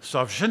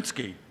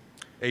Sowczynski,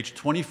 age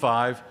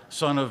 25,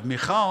 son of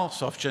Michal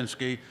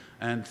Sowczynski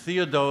and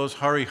Theodos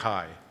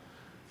Harihai.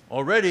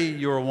 Already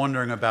you are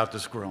wondering about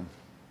this groom.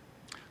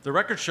 The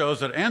record shows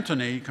that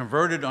Antony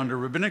converted under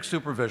rabbinic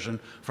supervision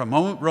from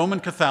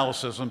Roman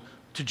Catholicism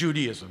to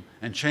Judaism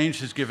and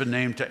changed his given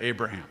name to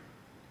Abraham.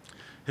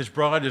 His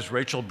bride is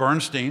Rachel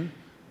Bernstein,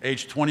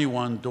 age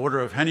 21, daughter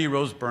of Henny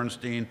Rose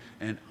Bernstein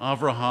and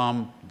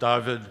Avraham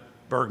David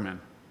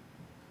Bergman.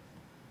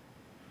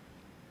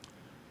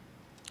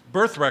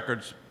 Birth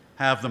records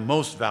have the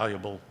most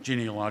valuable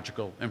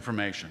genealogical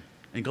information.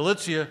 In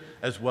Galicia,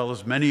 as well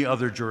as many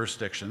other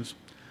jurisdictions,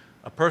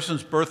 a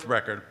person's birth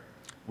record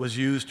was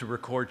used to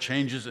record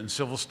changes in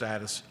civil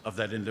status of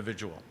that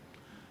individual.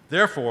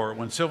 Therefore,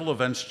 when civil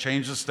events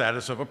change the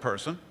status of a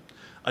person,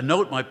 a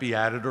note might be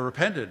added or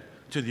appended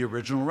to the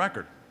original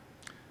record.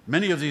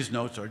 Many of these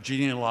notes are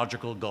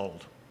genealogical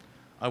gold.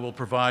 I will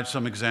provide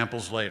some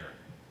examples later.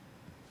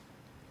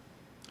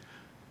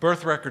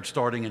 Birth records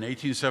starting in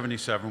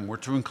 1877 were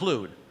to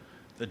include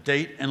the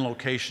date and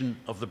location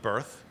of the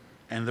birth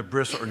and the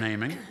bris or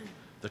naming,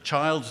 the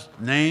child's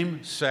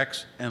name,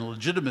 sex, and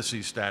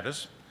legitimacy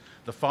status,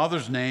 the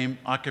father's name,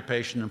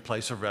 occupation, and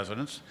place of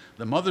residence,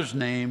 the mother's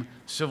name,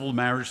 civil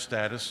marriage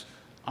status,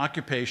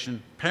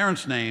 occupation,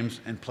 parents' names,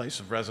 and place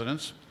of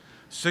residence,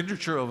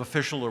 signature of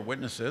official or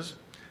witnesses,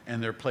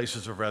 and their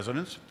places of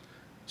residence,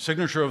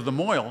 signature of the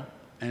mohel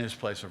and his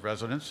place of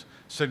residence,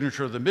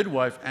 signature of the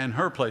midwife and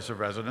her place of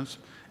residence,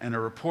 and a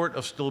report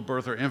of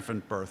stillbirth or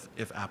infant birth,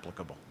 if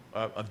applicable.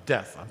 Of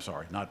death, I'm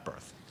sorry, not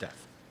birth,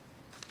 death.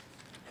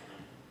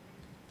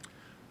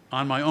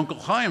 On my Uncle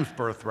Chaim's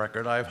birth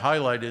record, I have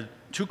highlighted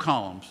 2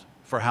 columns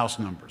for house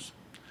numbers.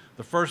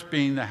 The first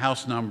being the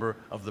house number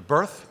of the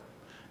birth,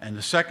 and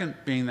the second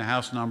being the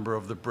house number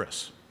of the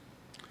bris.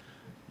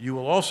 You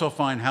will also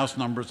find house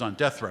numbers on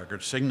death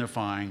records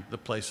signifying the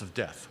place of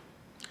death.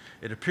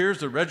 It appears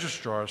that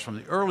registrars from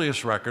the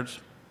earliest records,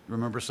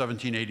 remember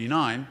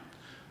 1789,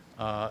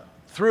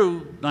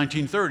 through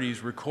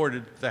 1930s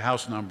recorded the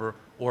house number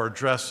or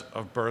address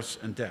of births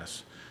and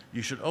deaths.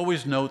 You should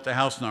always note the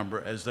house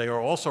number, as they are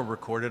also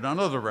recorded on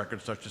other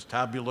records such as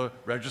tabular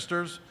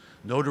registers,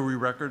 notary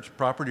records,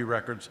 property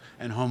records,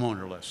 and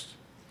homeowner lists.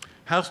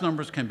 House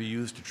numbers can be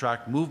used to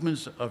track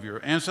movements of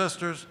your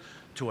ancestors,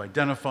 to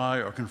identify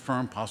or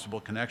confirm possible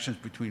connections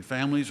between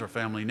families or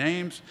family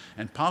names,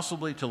 and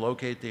possibly to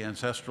locate the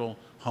ancestral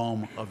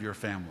home of your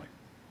family.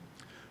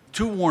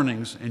 2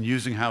 warnings in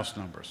using house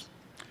numbers.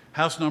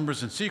 House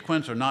numbers in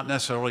sequence are not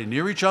necessarily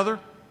near each other.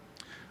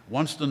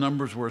 Once the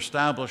numbers were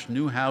established,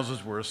 new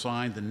houses were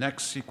assigned the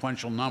next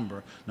sequential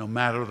number, no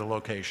matter the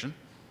location.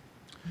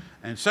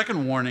 And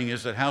second warning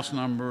is that house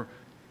number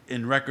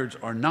in records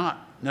are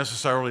not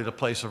necessarily the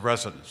place of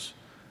residence.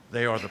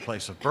 They are the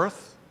place of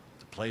birth,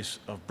 the place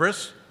of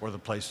bris, or the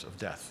place of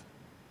death.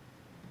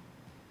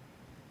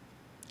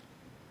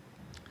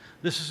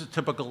 This is a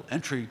typical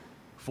entry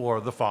for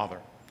the father.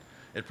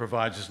 It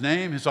provides his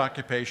name, his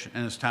occupation,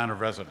 and his town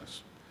of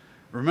residence.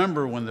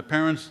 Remember, when the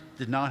parents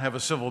did not have a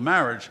civil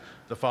marriage,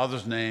 the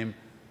father's name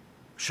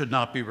should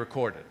not be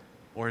recorded,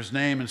 or his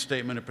name and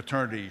statement of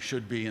paternity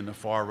should be in the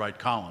far right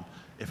column.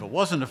 If it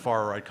was in the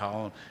far right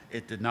column,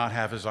 it did not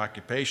have his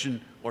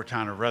occupation or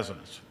town of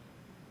residence.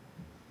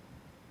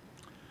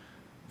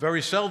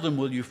 Very seldom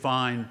will you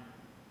find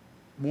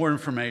more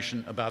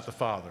information about the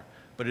father,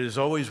 but it is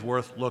always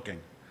worth looking.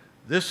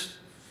 This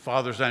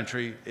father's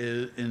entry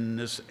is in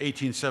this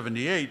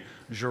 1878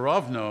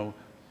 Zhuravno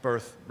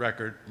birth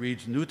record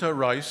reads Nuta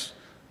Rice,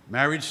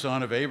 married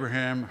son of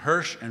Abraham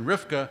Hirsch and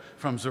Rivka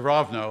from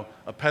Zhuravno,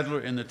 a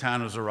peddler in the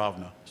town of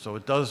Zhuravno. So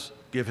it does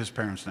give his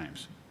parents'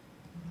 names.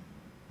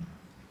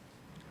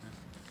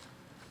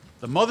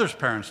 The mother's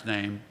parents'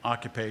 name,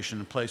 occupation,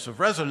 and place of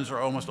residence are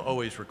almost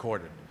always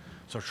recorded.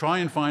 So try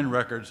and find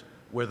records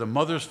where the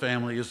mother's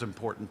family is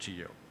important to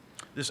you.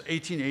 This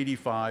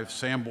 1885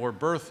 Sambor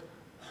birth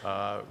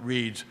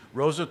reads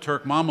Rosa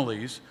Turk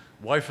Mamalies,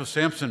 wife of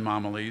Samson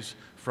Mamalies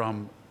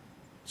from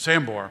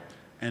Sambor,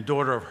 and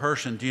daughter of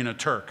Hirsch and Dina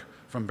Turk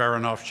from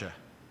Baranovce.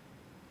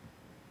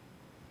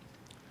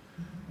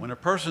 When a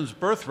person's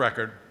birth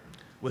record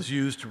was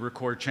used to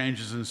record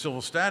changes in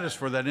civil status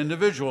for that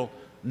individual,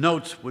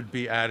 notes would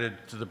be added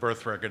to the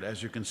birth record,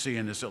 as you can see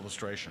in this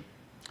illustration.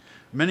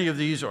 Many of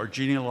these are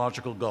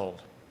genealogical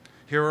gold.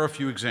 Here are a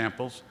few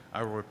examples.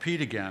 I will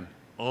repeat again,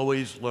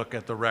 always look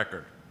at the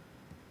record.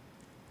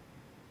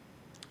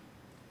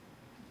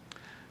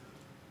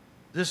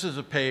 This is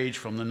a page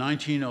from the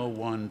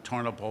 1901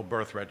 Tarnopol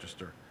birth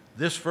register.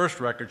 This first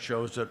record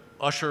shows that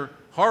Usher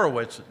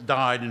Horowitz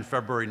died in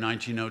February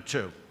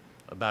 1902,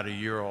 about a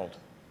year old.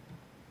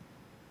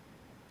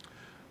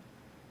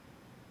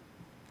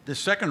 The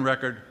second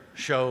record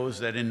shows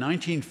that in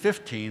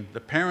 1915, the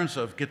parents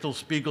of Gittel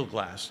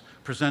Spiegelglass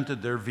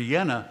presented their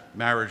Vienna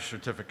marriage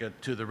certificate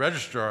to the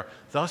registrar,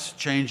 thus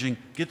changing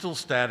Gittel's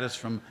status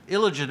from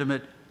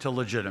illegitimate to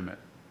legitimate.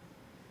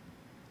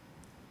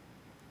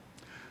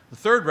 The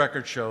third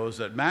record shows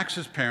that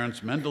Max's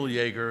parents, Mendel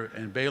Jaeger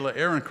and Bela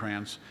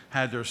Ehrenkrantz,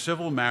 had their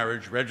civil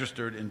marriage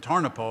registered in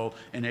Tarnopol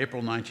in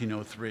April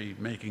 1903,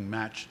 making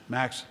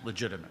Max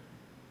legitimate.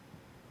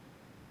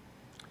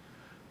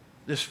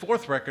 This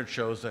fourth record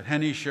shows that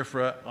Henny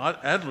Schifra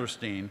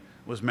Adlerstein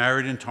was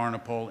married in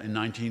Tarnopol in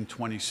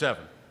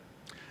 1927,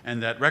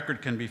 and that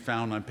record can be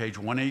found on page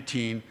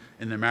 118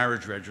 in the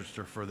marriage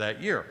register for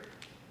that year.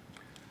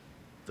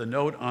 The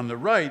note on the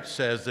right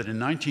says that in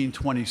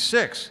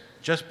 1926,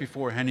 just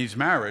before Henny's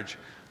marriage,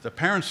 the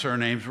parents'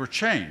 surnames were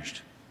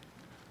changed.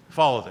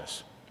 Follow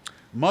this.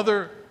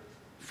 Mother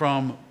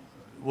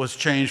was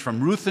changed from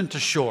Ruthin to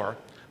Shore.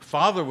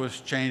 Father was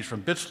changed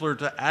from Bitzler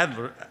to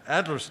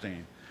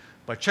Adlerstein.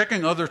 By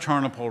checking other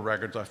Tarnopol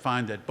records, I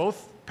find that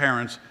both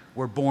parents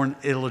were born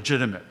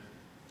illegitimate,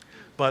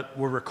 but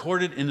were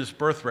recorded in this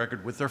birth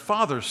record with their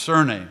father's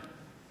surname,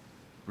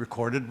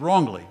 recorded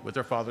wrongly with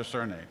their father's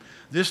surname.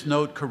 This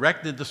note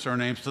corrected the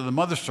surnames to the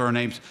mother's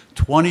surnames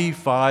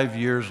 25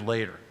 years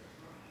later.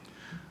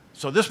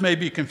 So this may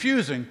be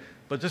confusing,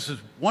 but this is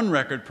one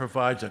record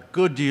provides a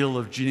good deal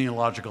of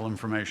genealogical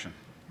information.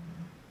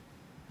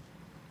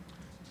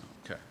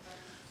 Okay.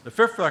 The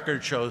fifth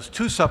record shows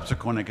two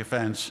subsequent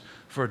events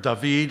for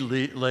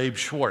David Leib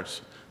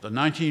Schwartz, the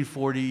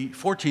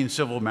 1914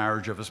 civil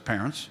marriage of his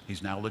parents,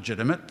 he's now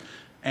legitimate,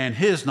 and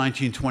his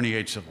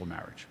 1928 civil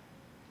marriage.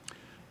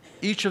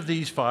 Each of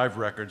these 5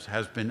 records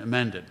has been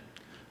amended,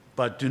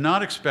 but do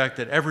not expect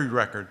that every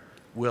record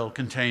will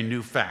contain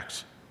new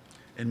facts.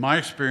 In my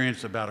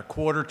experience, about a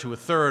quarter to a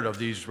third of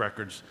these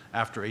records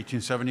after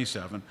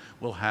 1877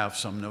 will have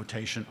some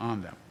notation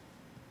on them.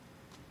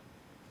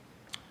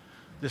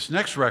 This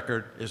next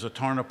record is a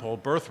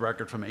Tarnopol birth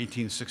record from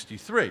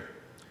 1863.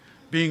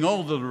 Being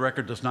older, the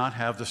record does not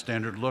have the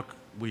standard look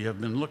we have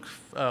been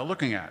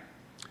looking at.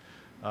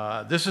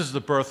 This is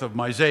the birth of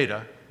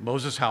Maizeda,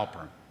 Moses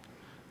Halpern.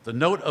 The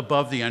note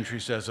above the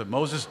entry says that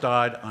Moses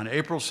died on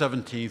April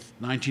 17,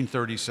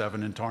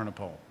 1937 in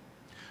Tarnopol.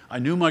 I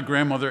knew my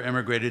grandmother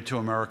emigrated to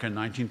America in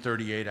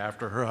 1938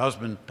 after her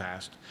husband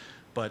passed,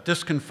 but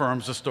this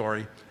confirms the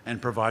story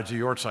and provides a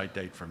Yortzeit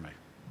date for me.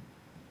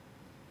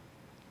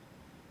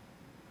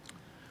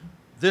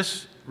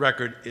 This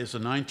record is a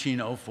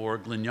 1904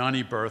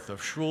 Glignani birth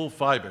of Shmuel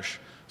Feibisch,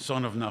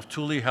 son of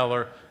Naftuli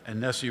Heller and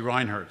Nessie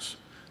Reinhertz.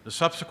 The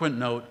subsequent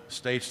note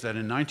states that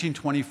in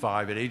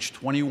 1925, at age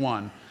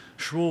 21,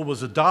 Shmuel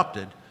was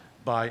adopted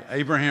by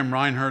Abraham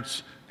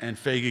Reinhertz and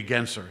Fege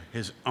Genser,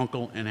 his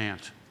uncle and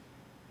aunt.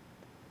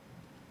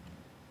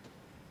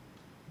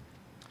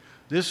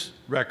 This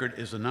record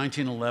is a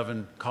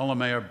 1911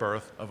 Kolomea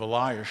birth of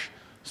Eliash,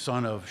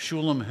 son of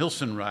Shulam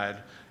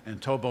Hilsenrad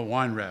and Toba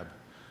Weinreb.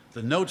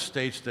 The note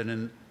states that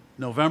in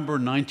November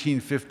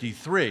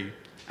 1953,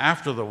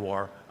 after the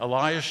war,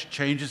 Eliash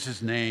changes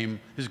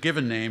his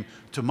given name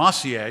to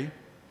Massier,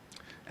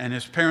 and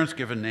his parents'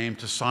 given name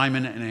to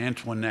Simon and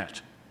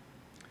Antoinette.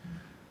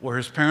 Were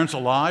his parents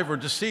alive or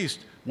deceased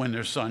when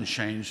their sons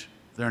changed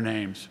their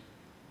names?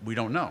 We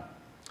don't know.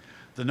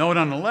 The note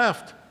on the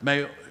left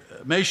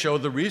may show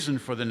the reason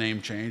for the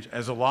name change,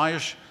 as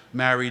Eliash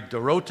married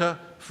Dorota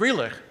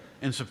Freilich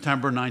in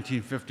September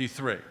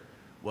 1953.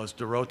 Was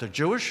Dorota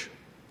Jewish?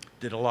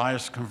 Did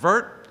Elias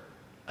convert?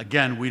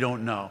 Again, we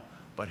don't know.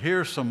 But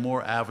here's some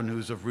more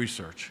avenues of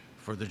research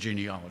for the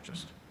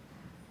genealogist.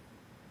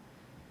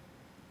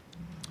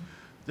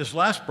 This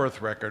last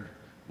birth record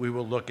we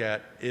will look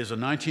at is a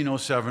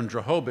 1907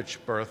 Drahovich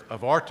birth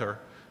of Artur,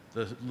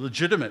 the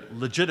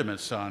legitimate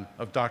son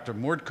of Dr.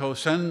 Mordko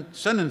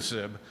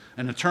Senensib,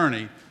 an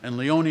attorney, and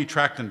Leonie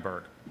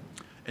Trachtenberg.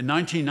 In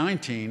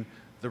 1919,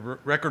 the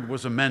record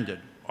was amended.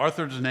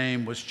 Arthur's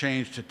name was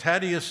changed to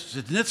Tadeusz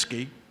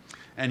Zydnicki,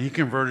 and he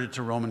converted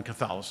to Roman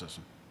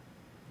Catholicism.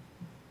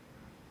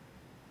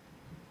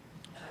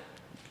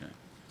 Okay.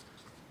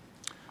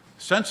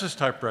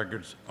 Census-type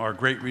records are a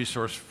great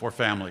resource for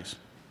families,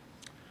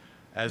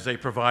 as they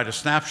provide a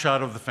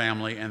snapshot of the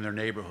family and their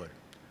neighborhood.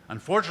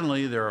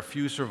 Unfortunately, there are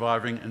few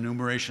surviving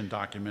enumeration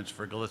documents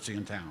for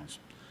Galician towns.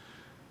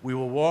 We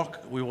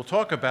will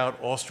talk about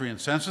Austrian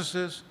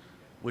censuses,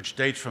 which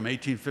dates from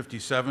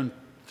 1857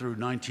 through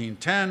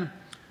 1910,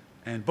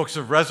 and books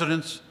of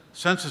residence,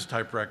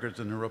 census-type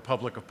records in the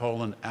Republic of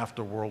Poland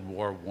after World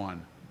War I.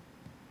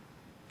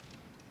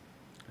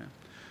 Okay.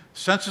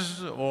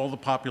 Censuses of all the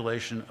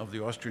population of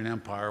the Austrian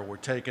Empire were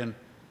taken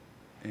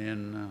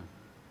in,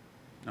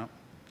 no,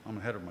 I'm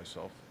ahead of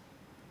myself.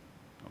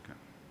 Okay.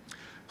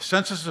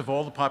 Censuses of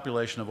all the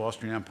population of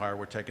Austrian Empire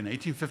were taken in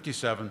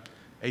 1857,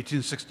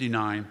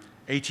 1869,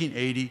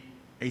 1880,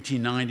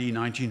 1890,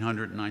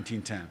 1900, and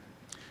 1910.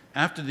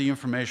 After the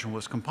information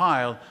was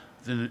compiled,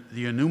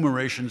 the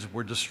enumerations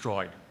were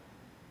destroyed.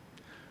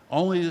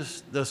 Only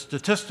the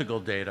statistical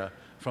data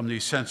from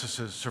these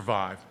censuses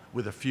survive,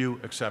 with a few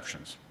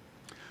exceptions.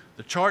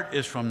 The chart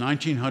is from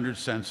 1900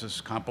 census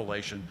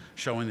compilation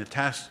showing the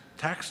tax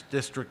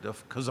district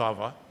of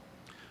Kazava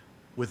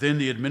within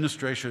the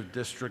administrative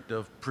district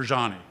of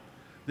Przani.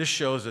 This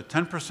shows that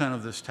 10%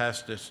 of this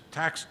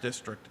tax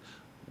district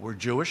were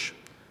Jewish,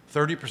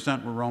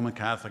 30% were Roman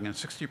Catholic, and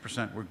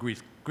 60% were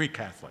Greek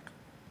Catholic.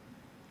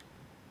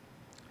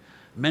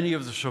 Many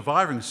of the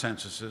surviving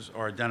censuses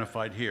are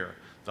identified here.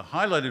 The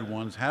highlighted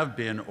ones have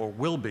been or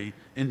will be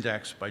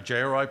indexed by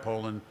JRI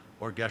Poland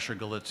or Gesher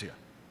Galicia.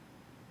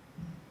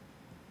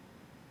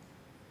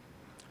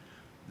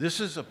 This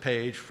is a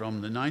page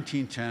from the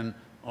 1910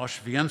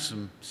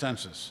 Auschwitz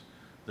census.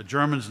 The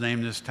Germans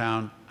named this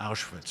town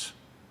Auschwitz.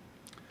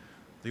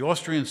 The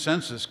Austrian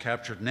census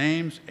captured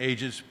names,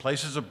 ages,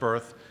 places of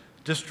birth,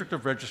 district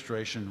of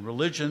registration,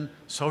 religion,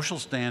 social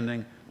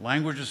standing,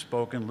 languages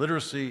spoken,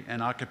 literacy,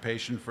 and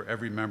occupation for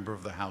every member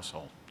of the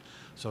household.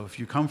 So if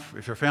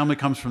your family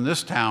comes from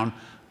this town,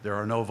 there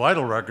are no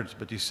vital records,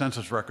 but these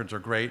census records are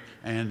great,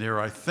 and there,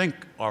 I think,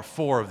 are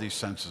 4 of these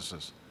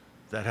censuses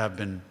that have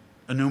been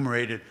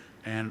enumerated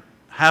and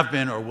have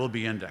been or will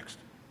be indexed.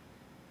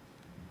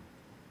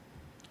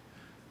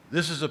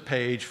 This is a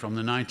page from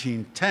the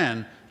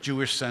 1910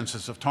 Jewish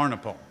census of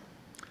Tarnopol.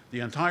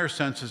 The entire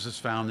census is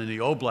found in the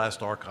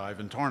Oblast Archive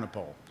in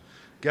Tarnopol.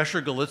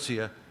 Gesher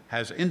Galicia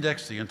has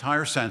indexed the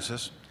entire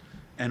census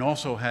and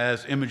also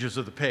has images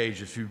of the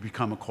page if you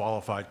become a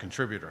qualified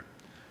contributor.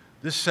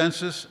 This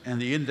census and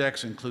the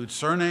index include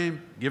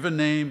surname, given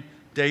name,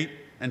 date,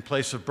 and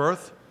place of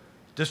birth,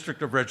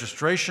 district of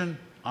registration,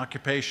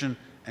 occupation,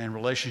 and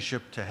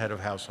relationship to head of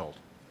household.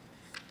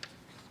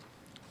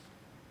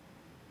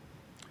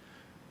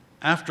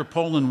 After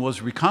Poland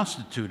was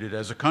reconstituted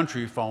as a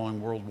country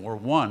following World War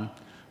I,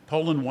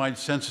 Poland-wide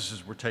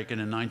censuses were taken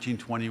in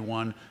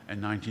 1921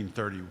 and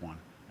 1931.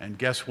 And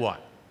guess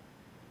what?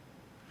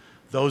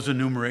 Those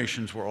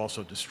enumerations were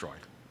also destroyed.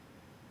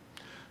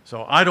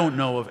 So I don't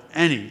know of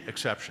any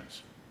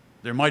exceptions.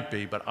 There might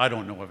be, but I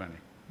don't know of any.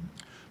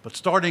 But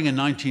starting in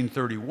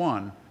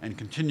 1931 and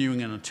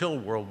continuing until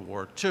World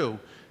War II,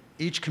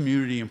 each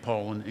community in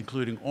Poland,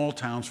 including all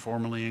towns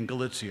formerly in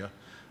Galicia,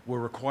 were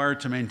required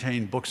to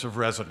maintain books of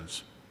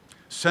residence,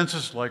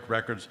 census-like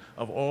records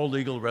of all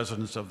legal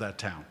residents of that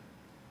town.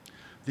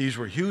 These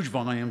were huge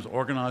volumes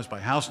organized by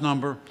house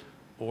number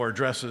or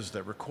addresses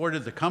that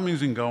recorded the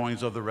comings and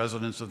goings of the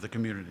residents of the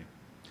community.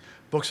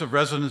 Books of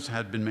residence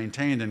had been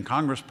maintained in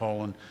Congress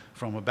Poland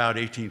from about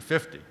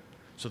 1850.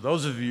 So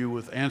those of you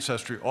with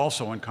ancestry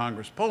also in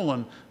Congress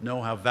Poland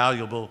know how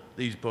valuable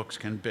these books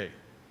can be.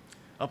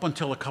 Up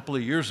until a couple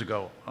of years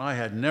ago, I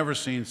had never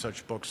seen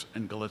such books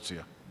in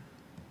Galicia.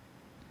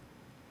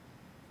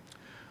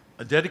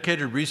 A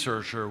dedicated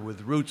researcher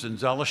with roots in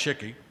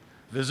Zaleszczyki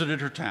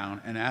visited her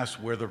town and asked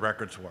where the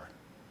records were.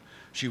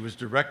 She was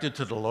directed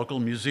to the local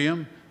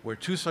museum where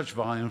 2 such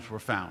volumes were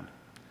found.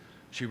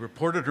 She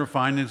reported her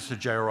findings to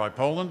JRI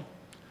Poland,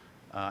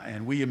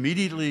 and we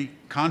immediately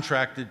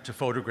contracted to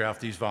photograph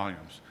these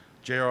volumes.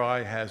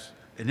 JRI has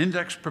an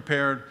index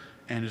prepared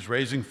and is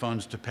raising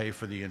funds to pay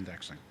for the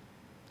indexing.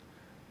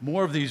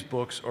 More of these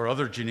books or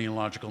other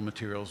genealogical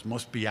materials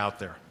must be out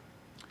there.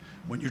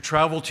 When you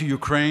travel to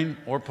Ukraine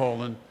or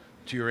Poland,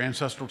 to your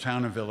ancestral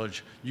town and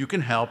village, you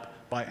can help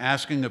by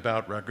asking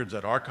about records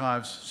at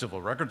archives,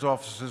 civil records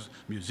offices,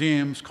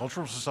 museums,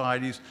 cultural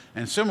societies,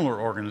 and similar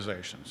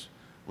organizations.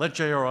 Let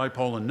JRI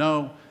Poland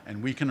know,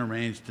 and we can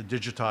arrange to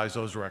digitize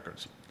those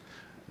records.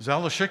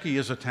 Zaleszczyki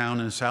is a town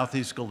in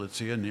southeast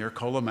Galicia near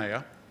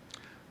Kolomea.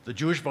 The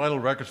Jewish vital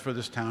records for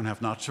this town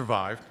have not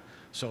survived,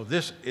 so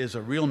this is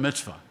a real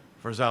mitzvah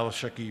for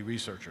Zaleszczyki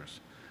researchers.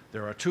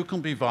 There are 2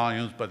 complete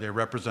volumes, but they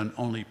represent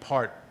only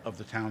part of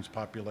the town's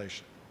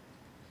population.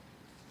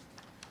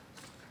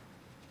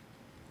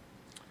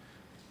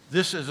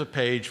 This is a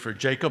page for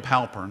Jacob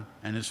Halpern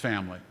and his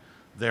family.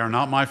 They are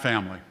not my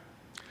family.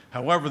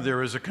 However,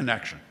 there is a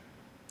connection.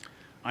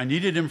 I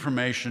needed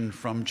information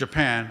from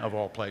Japan, of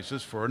all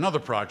places, for another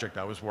project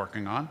I was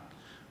working on,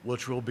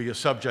 which will be a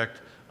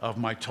subject of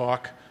my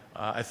talk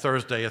at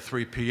Thursday at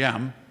 3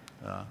 p.m.,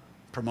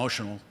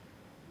 commercial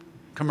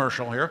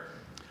here.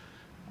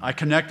 I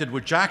connected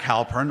with Jack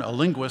Halpern, a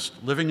linguist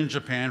living in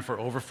Japan for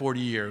over 40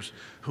 years,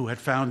 who had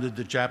founded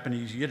the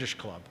Japanese Yiddish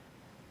Club.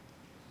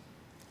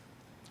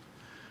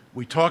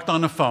 We talked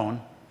on the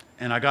phone,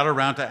 and I got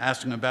around to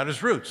asking about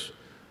his roots.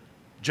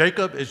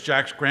 Jacob is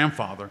Jack's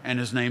grandfather and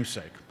his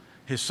namesake.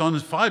 His son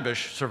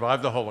Fibish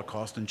survived the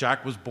Holocaust, and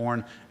Jack was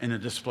born in a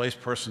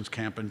displaced persons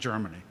camp in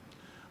Germany.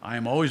 I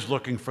am always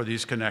looking for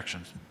these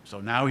connections,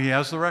 so now he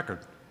has the record.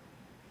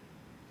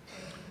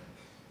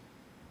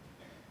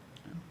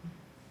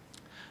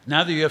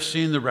 Now that you have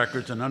seen the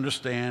records and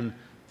understand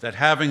that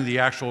having the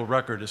actual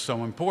record is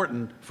so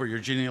important for your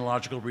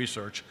genealogical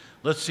research,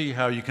 let's see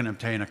how you can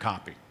obtain a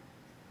copy.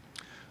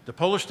 The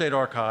Polish State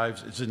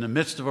Archives is in the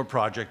midst of a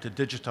project to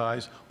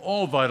digitize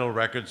all vital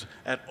records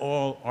at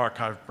all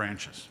archive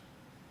branches.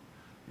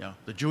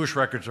 The Jewish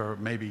records are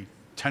maybe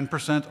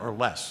 10% or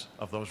less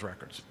of those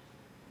records.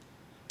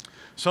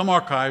 Some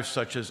archives,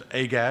 such as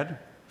IAJGS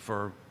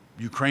for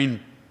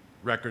Ukraine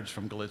records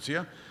from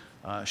Galicia,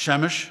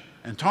 Przemyśl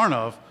and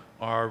Tarnów,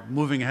 are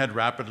moving ahead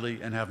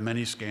rapidly and have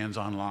many scans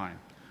online.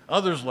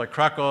 Others, like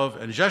Krakow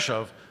and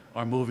Rzeszów,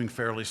 are moving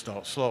fairly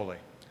slowly.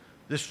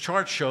 This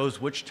chart shows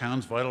which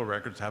towns' vital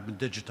records have been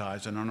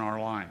digitized and are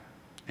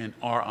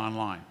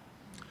online.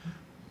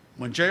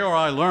 When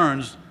JRI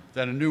learns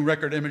that a new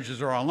record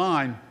images are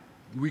online,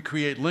 we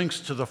create links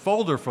to the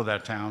folder for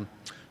that town,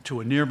 to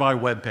a nearby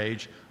web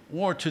page,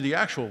 or to the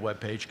actual web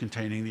page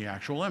containing the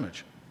actual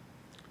image.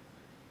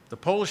 The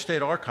Polish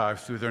State Archive,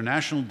 through their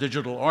National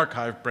Digital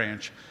Archive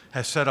branch,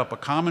 has set up a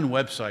common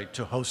website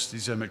to host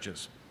these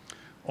images.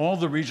 All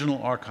the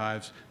regional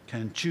archives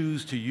can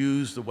choose to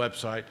use the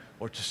website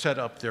or to set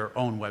up their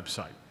own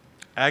website.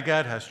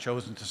 IAJGS has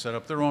chosen to set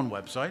up their own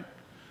website.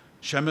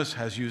 Przemyśl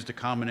has used a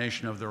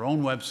combination of their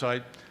own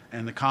website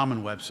and the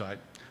common website.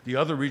 The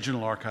other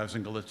regional archives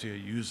in Galicia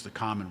use the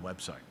common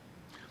website.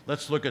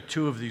 Let's look at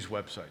 2 of these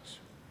websites.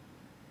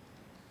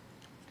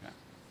 Okay.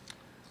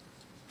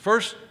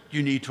 First,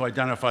 you need to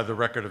identify the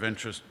record of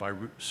interest by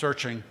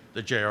searching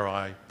the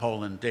JRI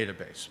Poland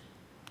database.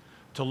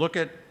 To look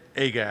at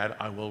IAJGS,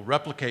 I will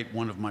replicate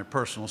one of my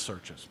personal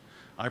searches.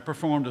 I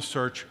performed a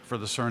search for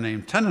the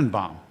surname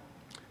Tenenbaum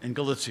in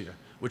Galicia,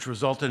 which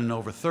resulted in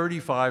over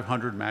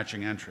 3,500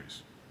 matching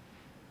entries.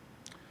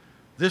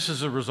 This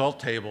is a result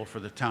table for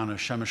the town of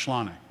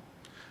Przemyślane,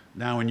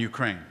 now in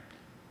Ukraine.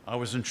 I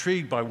was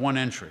intrigued by one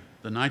entry,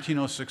 the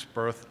 1906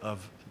 birth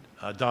of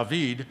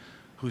David,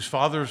 whose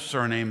father's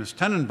surname is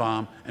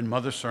Tenenbaum and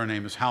mother's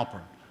surname is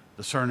Halpern,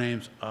 the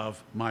surnames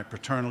of my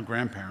paternal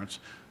grandparents,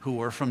 who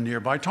were from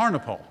nearby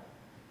Tarnopol.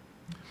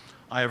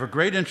 I have a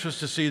great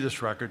interest to see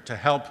this record to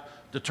help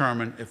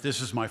determine if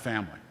this is my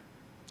family.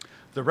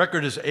 The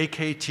record is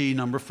AKT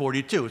number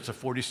 42. It's a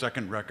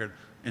 42nd record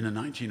in the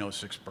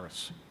 1906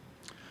 births.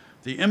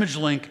 The image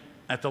link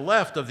at the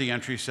left of the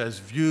entry says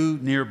View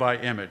Nearby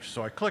Image,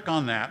 so I click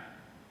on that.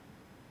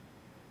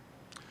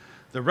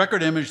 The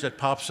record image that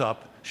pops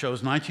up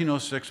shows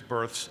 1906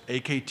 births,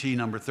 AKT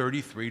number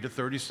 33 to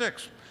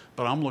 36.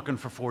 but I'm looking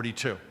for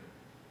 42.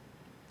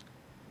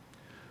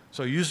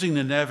 So using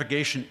the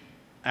navigation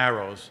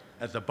arrows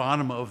at the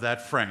bottom of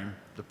that frame,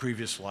 the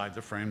previous slide,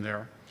 the frame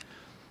there,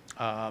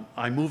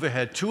 I move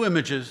ahead 2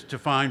 images to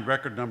find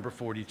record number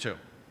 42.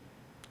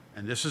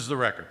 And this is the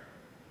record.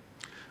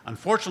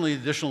 Unfortunately,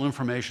 additional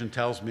information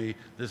tells me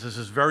this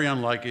is very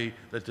unlikely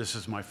that this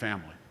is my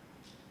family.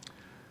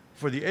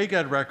 For the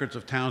IAJGS records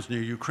of towns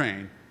near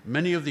Ukraine,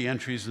 many of the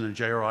entries in the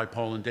JRI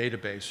Poland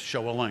database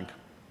show a link.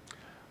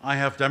 I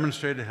have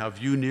demonstrated how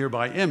View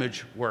Nearby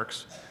Image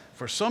works.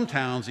 For some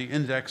towns, the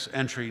index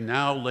entry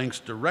now links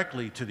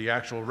directly to the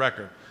actual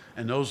record,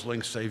 and those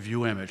links say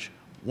View Image.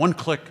 1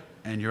 click,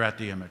 and you're at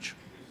the image.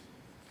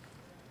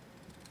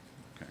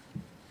 Okay.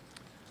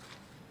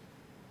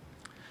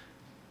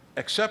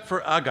 Except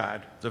for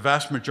IAJGS, the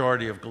vast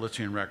majority of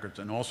Galician records,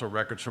 and also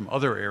records from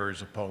other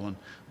areas of Poland,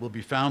 will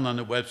be found on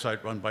the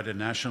website run by the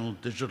National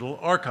Digital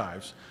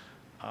Archives.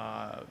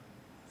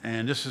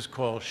 And this is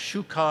called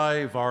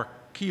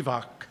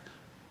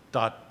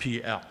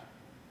szukajwarkiwak.pl.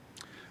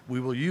 We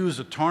will use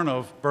a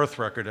Tarnów birth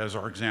record as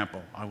our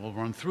example. I will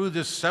run through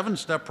this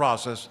 7-step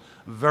process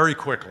very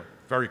quickly,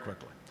 very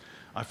quickly.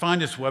 I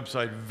find this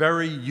website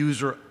very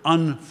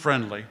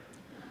user-unfriendly.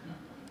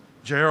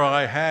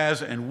 JRI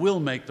has and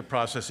will make the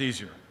process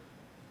easier.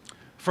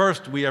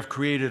 First, we have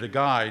created a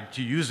guide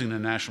to using the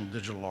National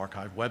Digital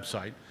Archive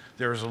website.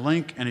 There is a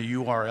link and a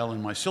URL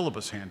in my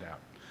syllabus handout.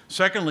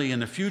 Secondly,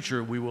 in the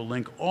future, we will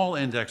link all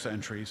index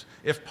entries,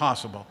 if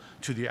possible,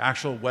 to the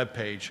actual web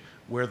page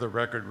where the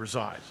record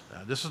resides.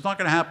 Now, this is not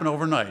going to happen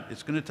overnight.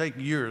 It's going to take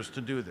years to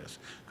do this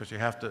because you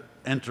have to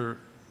enter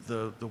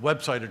the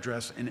website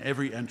address in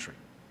every entry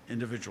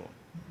individually.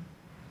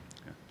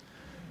 Okay.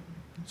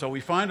 So we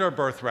find our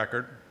birth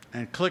record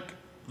and click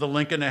the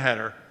link in the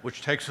header,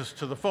 which takes us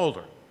to the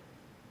folder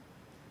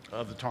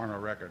of the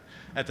Tarnów record.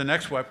 At the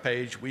next web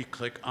page, we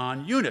click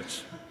on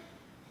Units.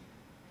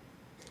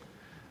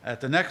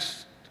 At the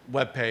next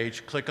web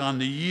page, click on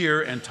the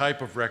year and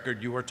type of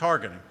record you are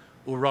targeting.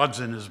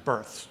 Urodzin is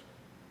births.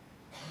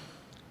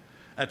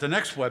 At the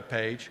next web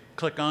page,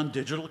 click on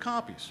Digital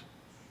Copies.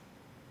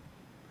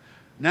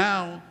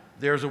 Now,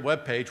 there's a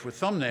web page with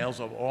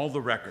thumbnails of all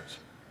the records.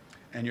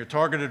 And your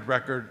targeted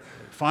record,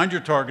 find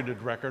your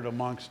targeted record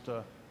amongst,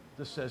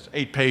 this says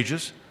 8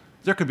 pages.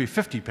 There could be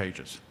 50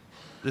 pages.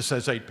 This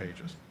says 8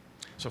 pages.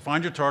 So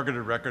find your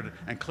targeted record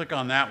and click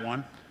on that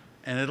one,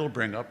 and it'll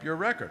bring up your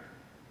record.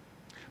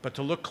 But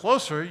to look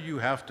closer, you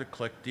have to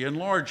click the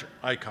enlarge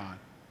icon,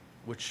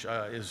 which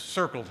is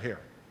circled here.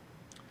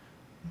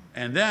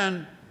 And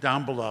then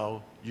down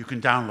below, you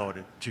can download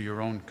it to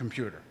your own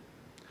computer.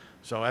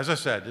 So as I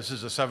said, this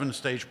is a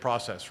 7-stage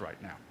process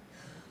right now.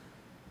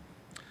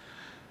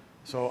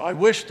 So I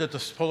wish that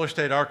the Polish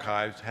State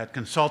Archives had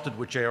consulted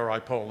with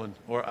JRI Poland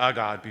or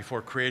IAJGS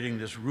before creating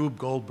this Rube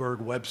Goldberg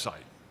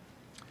website.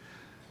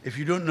 If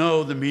you don't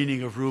know the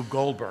meaning of Rube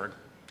Goldberg,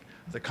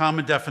 the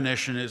common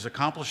definition is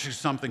accomplishing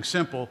something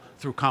simple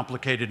through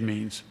complicated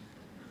means.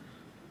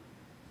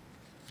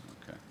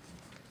 Okay.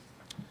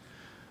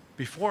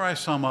 Before I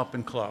sum up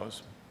and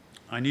close,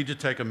 I need to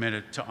take a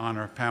minute to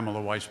honor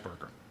Pamela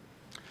Weisberger,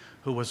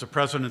 who was the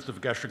president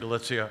of Gesher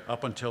Galicia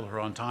up until her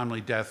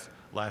untimely death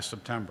last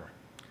September.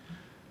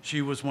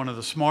 She was one of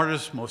the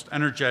smartest, most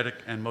energetic,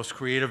 and most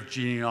creative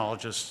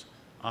genealogists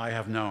I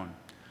have known.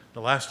 The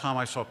last time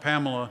I saw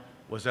Pamela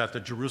was at the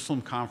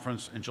Jerusalem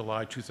conference in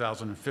July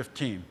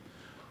 2015.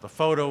 The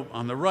photo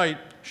on the right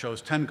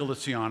shows 10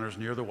 Galitzianers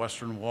near the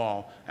Western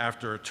Wall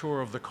after a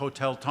tour of the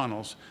Kotel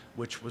tunnels,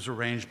 which was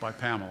arranged by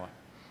Pamela.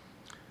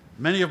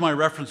 Many of my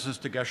references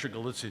to Gesher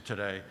Galicia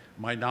today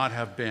might not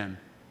have been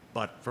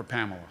but for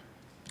Pamela.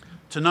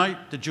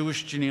 Tonight, the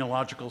Jewish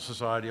Genealogical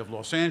Society of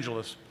Los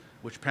Angeles,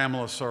 which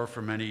Pamela served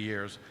for many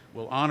years,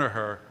 will honor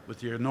her with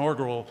the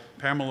inaugural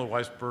Pamela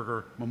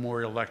Weisberger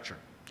Memorial Lecture.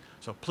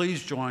 So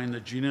please join the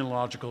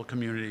genealogical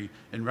community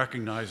in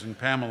recognizing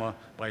Pamela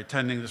by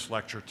attending this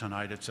lecture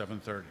tonight at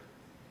 7:30.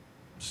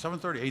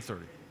 7:30,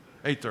 8:30?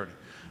 8:30.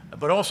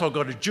 But also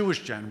go to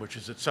Jewish Gen, which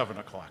is at 7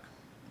 o'clock.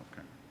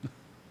 Okay.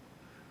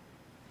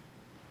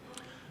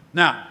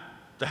 Now,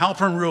 the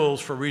Halpern rules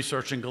for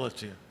researching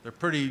Galicia. They're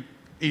pretty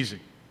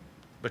easy,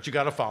 but you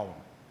got to follow them.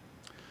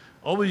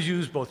 Always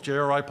use both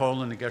JRI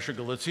Poland and Gesher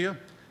Galicia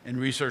in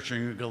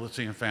researching your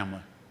Galician family.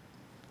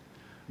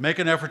 Make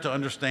an effort to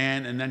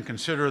understand and then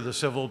consider the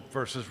civil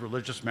versus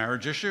religious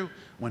marriage issue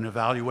when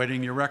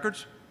evaluating your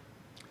records.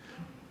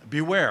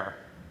 Beware,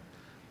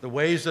 the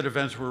ways that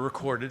events were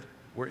recorded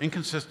were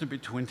inconsistent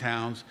between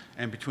towns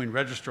and between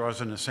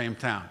registrars in the same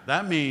town.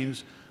 That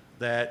means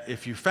that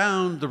if you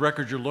found the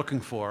record you're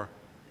looking for,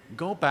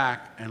 go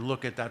back and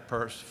look at that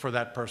for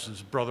that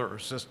person's brother or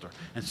sister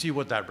and see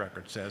what that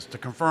record says to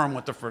confirm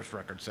what the first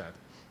record said.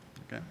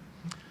 Okay?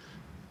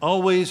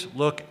 Always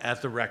look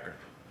at the record.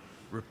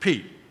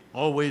 Repeat.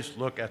 Always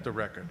look at the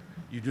record.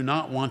 You do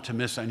not want to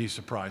miss any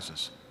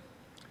surprises.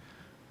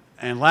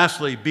 And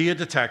lastly, be a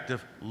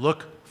detective.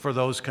 Look for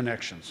those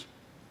connections.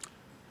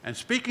 And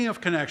speaking of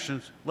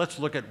connections, let's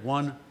look at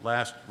one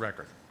last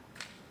record.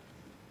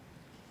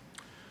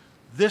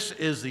 This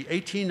is the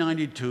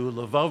 1892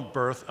 Lvov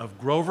birth of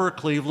Grover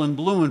Cleveland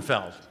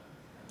Blumenfeld.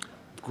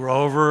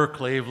 Grover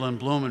Cleveland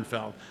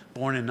Blumenfeld,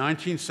 born in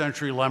 19th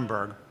century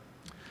Lemberg,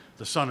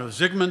 the son of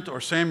Zygmunt or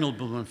Samuel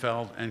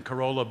Blumenfeld and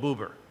Carola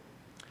Buber.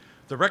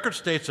 The record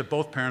states that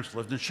both parents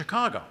lived in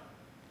Chicago,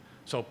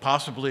 so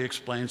possibly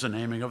explains the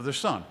naming of their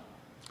son.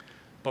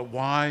 But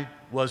why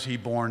was he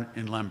born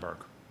in Lemberg?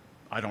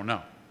 I don't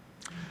know.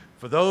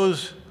 For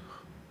those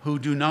who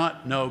do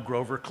not know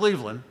Grover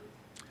Cleveland,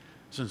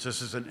 since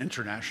this is an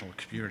international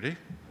community,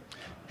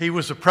 he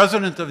was the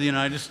President of the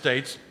United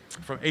States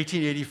from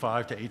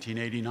 1885 to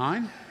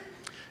 1889,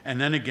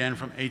 and then again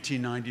from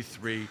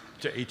 1893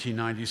 to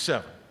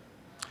 1897.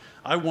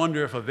 I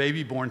wonder if a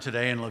baby born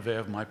today in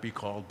Lviv might be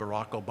called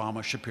Barack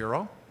Obama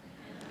Shapiro,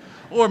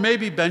 or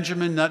maybe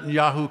Benjamin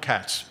Netanyahu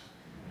Katz.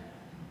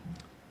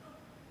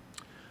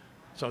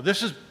 So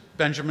this is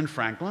Benjamin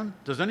Franklin.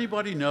 Does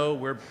anybody know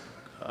where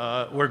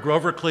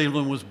Grover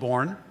Cleveland was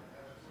born?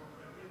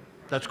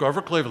 That's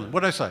Grover Cleveland.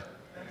 What did I say?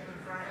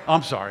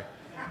 I'm sorry.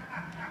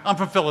 I'm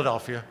from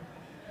Philadelphia.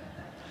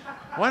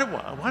 Why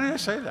did I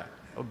say that?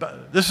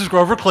 This is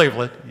Grover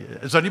Cleveland.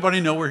 Does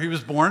anybody know where he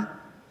was born?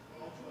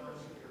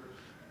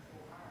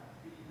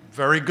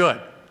 Very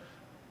good.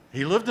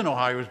 He lived in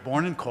Ohio. He was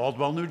born in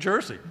Caldwell, New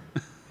Jersey.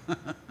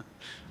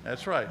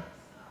 That's right.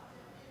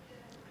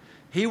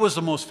 He was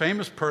the most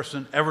famous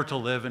person ever to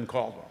live in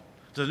Caldwell.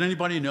 Does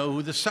anybody know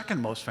who the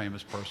second most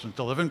famous person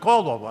to live in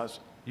Caldwell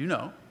was? You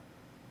know.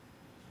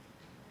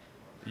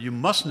 You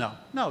must know.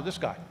 No, this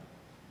guy.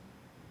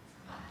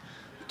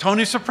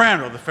 Tony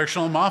Soprano, the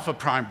fictional mafia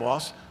crime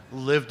boss,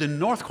 lived in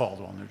North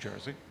Caldwell, New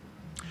Jersey.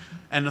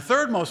 And the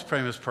third most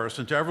famous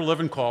person to ever live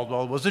in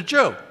Caldwell was a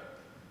Jew.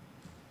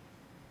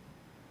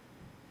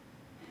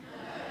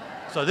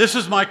 So this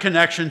is my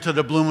connection to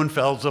the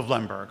Blumenfelds of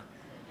Lemberg.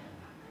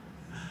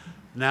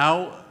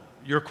 Now,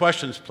 your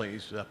questions,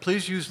 please.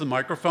 Please use the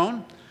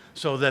microphone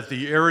so that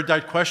the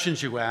erudite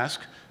questions you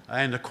ask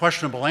and the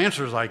questionable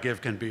answers I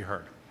give can be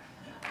heard.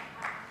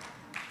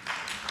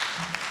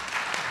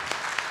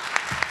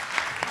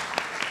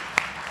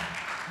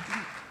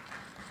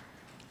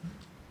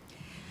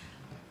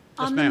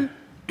 Yes, ma'am.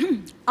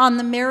 On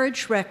the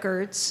marriage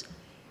records,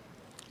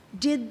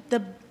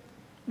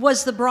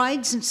 was the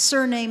bride's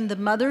surname the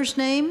mother's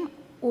name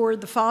or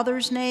the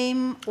father's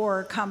name or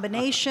a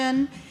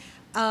combination?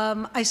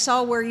 I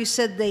saw where you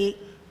said they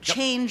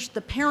changed the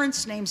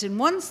parents' names in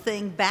one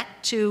thing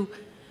back to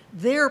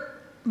their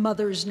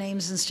mother's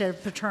names instead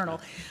of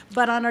paternal.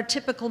 But on a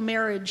typical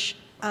marriage,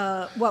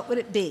 what would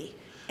it be?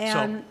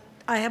 And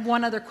I have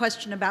one other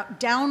question about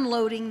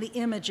downloading the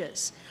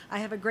images. I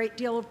have a great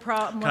deal of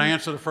problem. Can I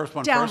answer the first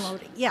one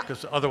downloading, first? yeah.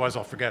 Because otherwise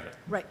I'll forget it.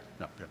 Right.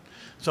 No, yeah.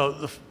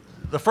 So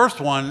the first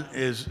one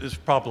is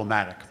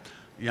problematic.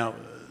 You know,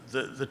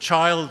 the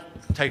child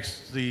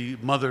takes the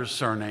mother's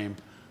surname.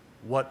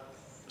 What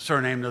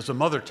surname does the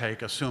mother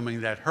take,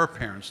 assuming that her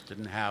parents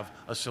didn't have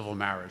a civil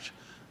marriage?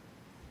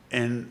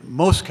 In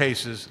most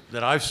cases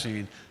that I've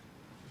seen,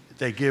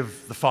 they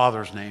give the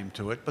father's name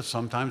to it, but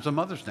sometimes the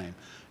mother's name.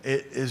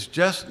 It is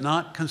just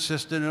not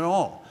consistent at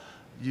all.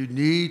 You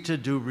need to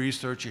do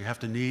research. You have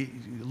to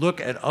look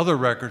at other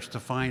records to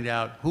find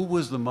out who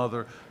was the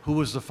mother, who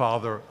was the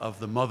father of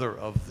the mother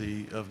of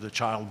the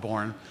child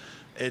born.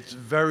 It's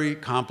very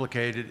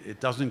complicated. It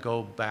doesn't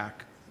go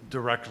back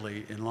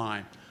directly in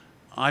line.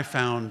 I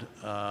found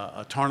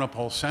a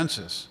Tarnopol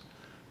census.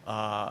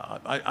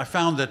 I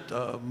found that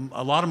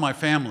a lot of my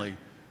family,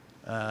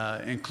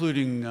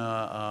 including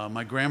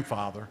my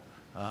grandfather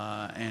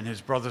and his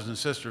brothers and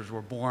sisters,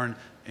 were born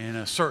in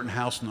a certain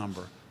house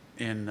number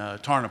in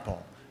Tarnopol.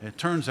 It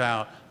turns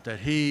out that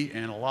he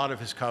and a lot of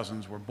his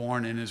cousins were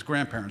born in his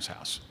grandparents'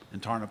 house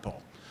in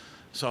Tarnopol.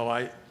 So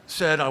I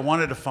said I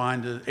wanted to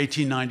find the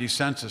 1890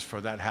 census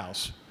for that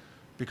house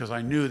because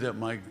I knew that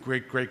my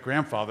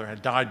great-great-grandfather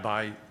had died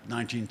by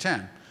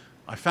 1910.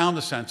 I found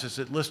the census.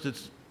 It listed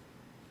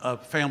a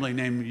family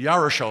named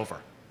Yaroshover,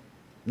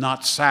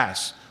 not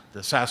Sass,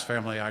 the Sass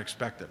family I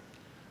expected.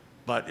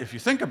 But if you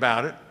think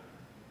about it,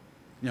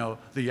 you know,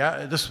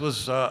 this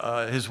was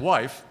his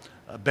wife,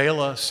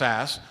 Bela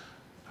Sass.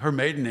 Her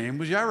maiden name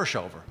was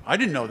Yaroshover. I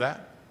didn't know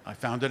that. I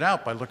found it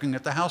out by looking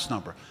at the house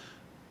number.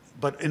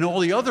 But in all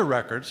the other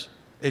records,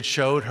 it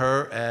showed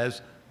her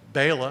as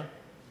Bela,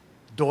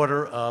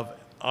 daughter of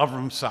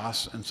Avram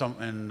Sass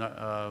and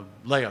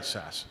Leah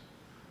Sass.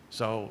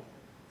 So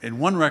in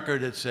one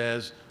record it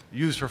says,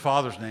 used her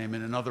father's name,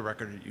 in another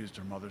record it used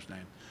her mother's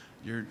name.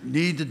 You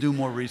need to do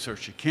more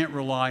research. You can't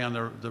rely on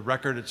the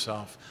record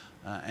itself,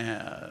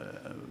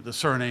 the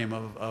surname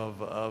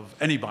of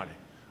anybody,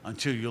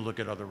 until you look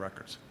at other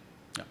records.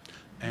 Yeah.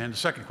 And the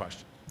second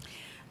question.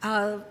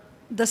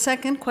 The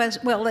second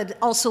question, well, it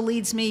also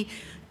leads me,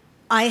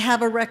 I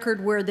have a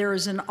record where there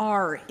is an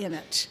R in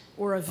it,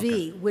 or a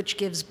V, which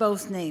gives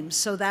both names.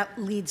 So that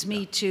leads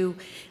me to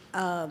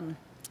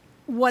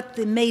what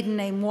the maiden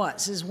name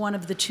was, is one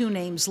of the two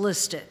names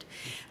listed.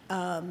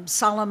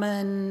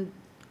 Solomon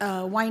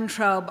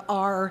Weintraub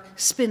R.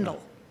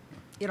 Spindle.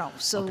 you know,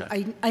 so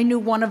Okay. I knew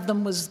one of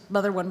them was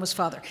mother, one was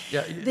father.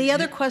 Yeah, The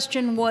other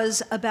question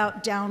was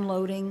about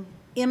downloading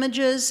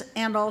images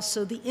and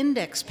also the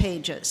index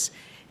pages.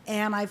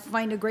 And I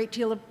find a great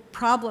deal of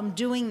problem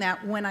doing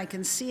that when I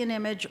can see an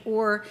image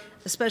or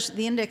especially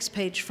the index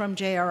page from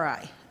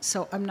JRI.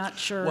 So I'm not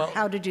sure Well,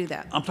 how to do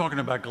that. I'm talking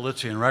about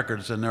Galitzian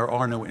records, and there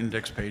are no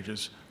index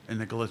pages in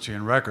the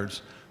Galitzian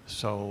records.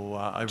 So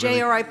I really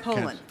JRI can't-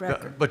 Poland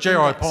But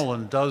JRI index.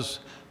 Poland does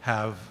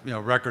have, you know,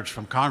 records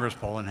from Congress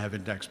Poland have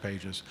index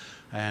pages.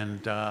 And,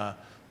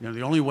 you know,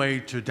 the only way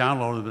to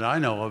download them that I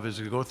know of is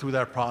to go through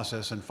that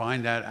process and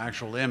find that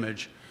actual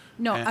image.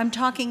 No, and- I'm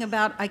talking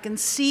about, I can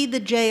see the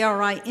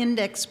JRI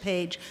index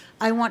page.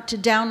 I want to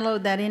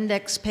download that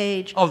index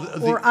page. Oh,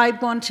 or I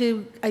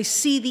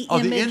see the Oh,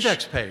 image. the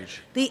index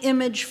page. The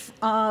image,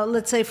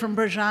 let's say from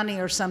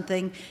Brajani or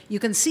something, you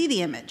can see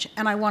the image,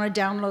 and I want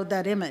to download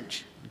that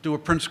image. Do a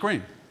print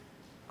screen,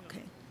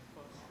 Okay,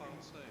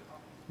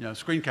 you know,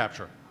 screen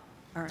capture.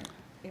 all right.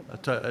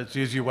 It's the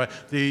easier way.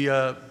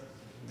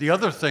 The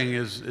other thing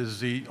is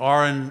the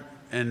R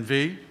and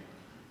V,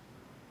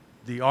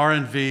 the R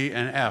and V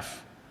and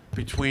F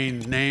between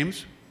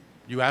names.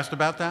 You asked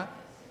about that?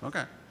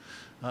 Okay.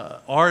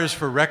 R is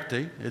for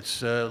recti,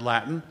 it's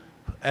Latin.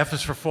 F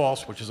is for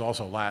false, which is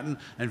also Latin,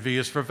 and V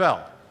is for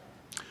vel.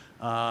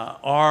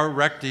 R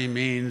recti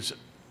means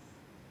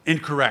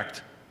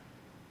incorrect,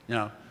 you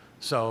know.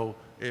 So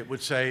it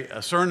would say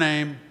a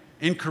surname,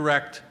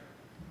 incorrect,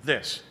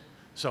 this.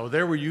 So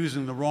they were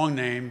using the wrong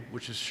name,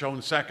 which is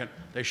shown second.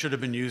 They should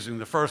have been using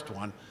the first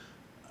one.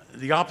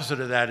 The opposite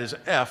of that is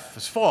F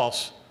is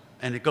false,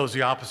 and it goes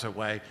the opposite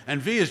way.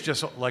 And V is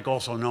just like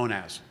also known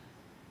as.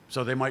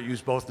 So they might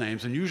use both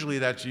names, and usually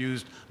that's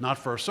used not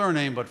for a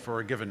surname, but for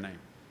a given name.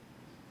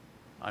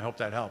 I hope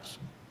that helps.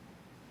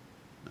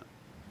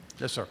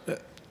 Yes, sir.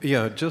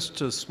 Yeah,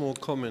 just a small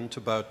comment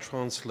about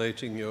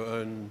translating your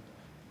own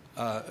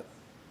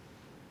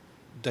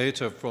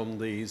data from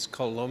these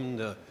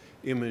columnar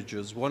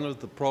images. One of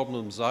the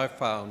problems I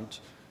found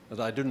that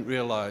I didn't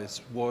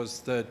realize was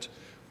that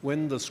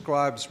when the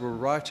scribes were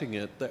writing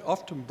it, they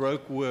often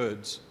broke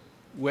words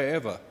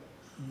wherever.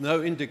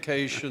 No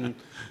indication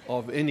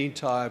of any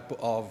type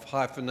of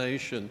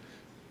hyphenation.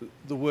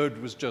 The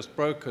word was just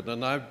broken,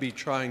 and I'd be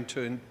trying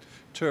to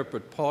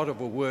interpret part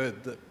of a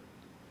word that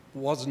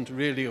wasn't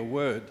really a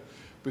word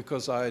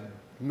because I'd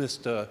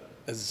missed a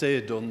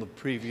Z on the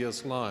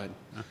previous line.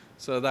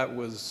 So that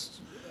was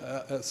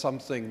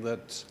something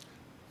that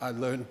I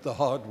learned the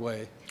hard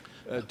way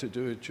to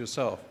do it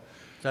yourself.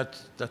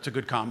 That's a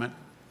good comment.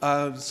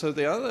 So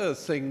the other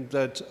thing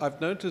that I've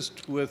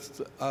noticed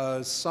with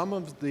some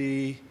of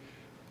the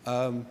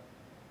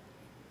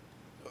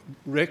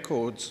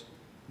records,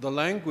 the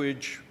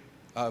language,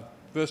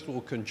 first of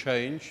all, can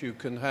change. You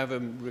can have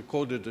them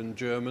recorded in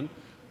German.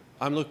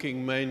 I'm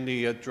looking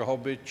mainly at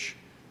Drohobych,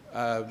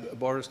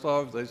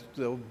 Borislav.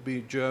 They'll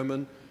be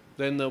German.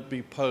 Then they'll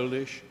be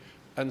Polish.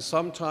 And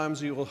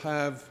sometimes you'll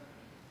have,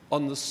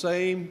 on the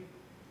same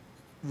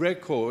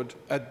record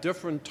at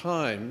different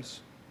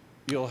times,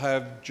 you'll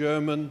have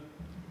German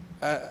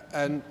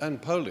and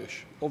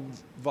Polish, or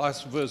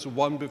vice versa,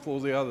 one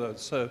before the other.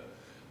 So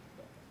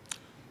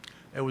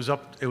It was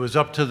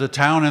up to the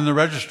town and the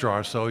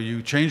registrar. So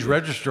you change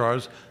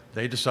registrars.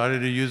 They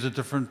decided to use a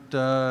different.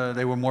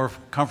 They were more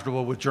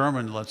comfortable with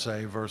German, let's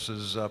say,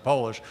 versus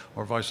Polish,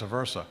 or vice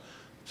versa.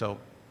 So,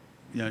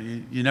 you know,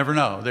 you never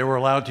know. They were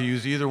allowed to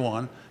use either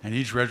one, and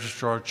each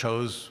registrar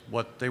chose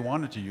what they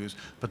wanted to use.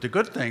 But the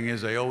good thing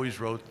is they always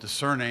wrote the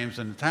surnames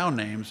and the town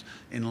names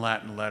in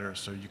Latin letters,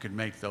 so you could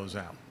make those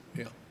out.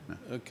 yeah,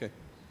 okay,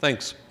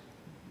 thanks.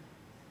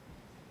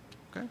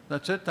 Okay,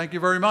 that's it. Thank you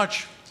very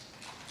much.